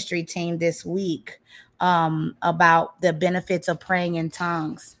my ministry team this week about the benefits of praying in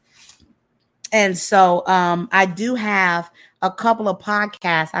tongues. And so I do have a couple of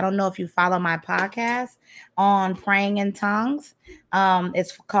podcasts. I don't know if you follow my podcast on praying in tongues.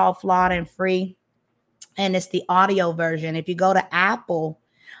 It's called Flawed and Free, and it's the audio version. If you go to Apple,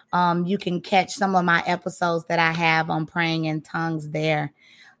 you can catch some of my episodes that I have on praying in tongues there,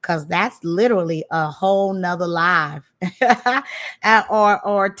 because that's literally a whole nother live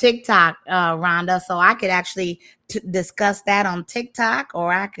or TikTok, Rhonda. So I could actually discuss that on TikTok,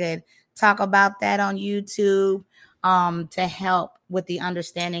 or I could talk about that on YouTube to help with the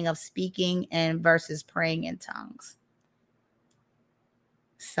understanding of speaking and versus praying in tongues.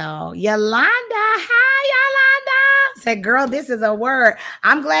 So Yolanda, hi Yolanda. Said, girl, this is a word.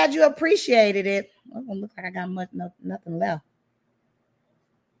 I'm glad you appreciated it. Oh, looks like I got nothing left.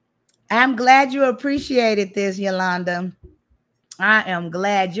 I'm glad you appreciated this, Yolanda. I am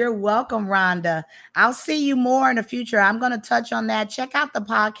glad. You're welcome, Rhonda. I'll see you more in the future. I'm going to touch on that. Check out the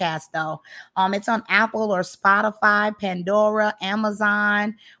podcast, though. It's on Apple or Spotify, Pandora,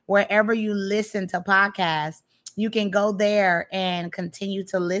 Amazon, wherever you listen to podcasts. You can go there and continue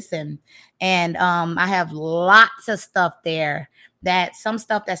to listen. And I have lots of stuff there. Some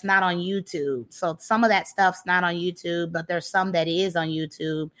stuff that's not on YouTube. So some of that stuff's not on YouTube, but there's some that is on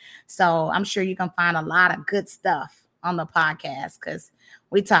YouTube. So I'm sure you can find a lot of good stuff on the podcast, because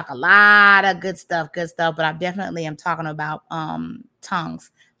we talk a lot of good stuff, but I definitely am talking about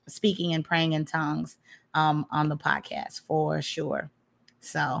tongues, speaking and praying in tongues on the podcast for sure.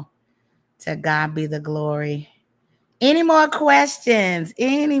 So to God be the glory. Any more questions?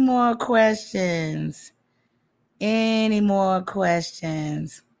 Any more questions?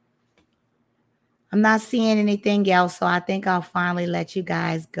 I'm not seeing anything else, so I think I'll finally let you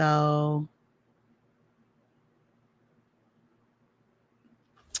guys go.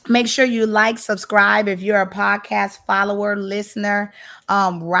 Make sure you like, subscribe if you're a podcast follower, listener.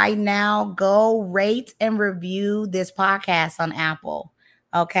 Right now, go rate and review this podcast on Apple.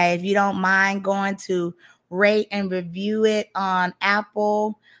 Okay, if you don't mind going to rate and review it on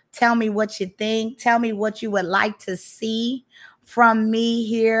Apple, tell me what you think. Tell me what you would like to see from me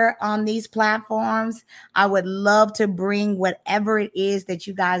here on these platforms. I would love to bring whatever it is that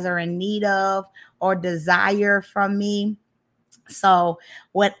you guys are in need of or desire from me. So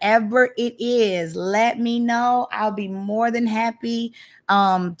whatever it is, let me know. I'll be more than happy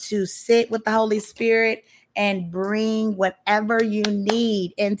to sit with the Holy Spirit and bring whatever you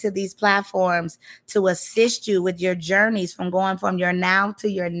need into these platforms to assist you with your journeys from going from your now to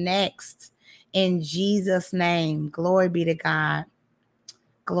your next. In Jesus' name, glory be to God.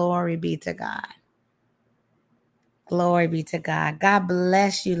 Glory be to God. Glory be to God. God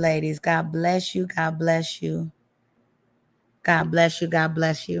bless you, ladies. God bless you. God bless you. God bless you. God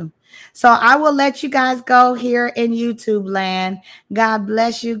bless you. So I will let you guys go here in YouTube land. God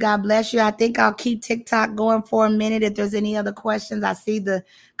bless you. God bless you. I think I'll keep TikTok going for a minute. If there's any other questions, I see the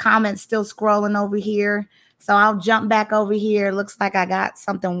comments still scrolling over here. So I'll jump back over here. Looks like I got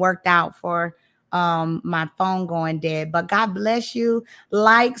something worked out for my phone going dead. But God bless you.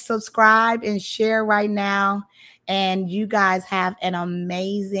 Like, subscribe, and share right now. And you guys have an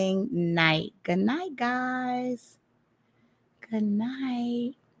amazing night. Good night, guys. Good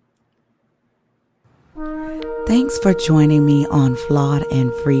night. Thanks for joining me on Flawed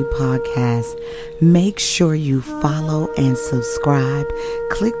and Free Podcast. Make sure you follow and subscribe.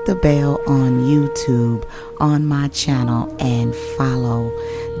 Click the bell on YouTube on my channel and follow.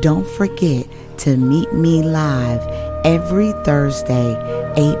 Don't forget to meet me live every Thursday,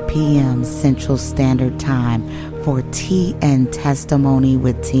 8 p.m. Central Standard Time for Tea and Testimony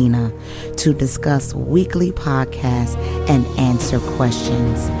with Tina to discuss weekly podcasts and answer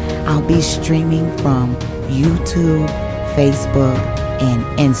questions. I'll be streaming from YouTube, Facebook, and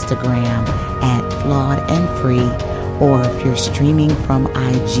Instagram at Flawed and Free, or if you're streaming from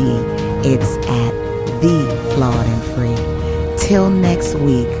IG, it's at The Flawed and Free. Till next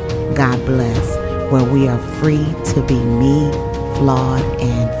week, God bless, where we are free to be me, flawed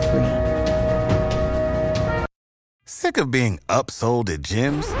and free. Sick of being upsold at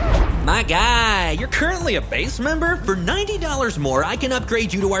gyms? My guy, you're currently a base member? For $90 more, I can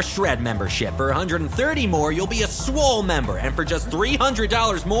upgrade you to our Shred membership. For $130 more, you'll be a Swole member. And for just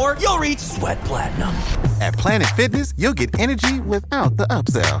 $300 more, you'll reach Sweat Platinum. At Planet Fitness, you'll get energy without the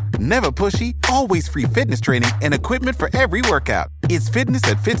upsell. Never pushy, always free fitness training and equipment for every workout. It's fitness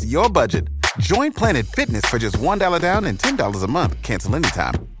that fits your budget. Join Planet Fitness for just $1 down and $10 a month. Cancel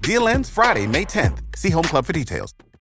anytime. Deal ends Friday, May 10th. See Home Club for details.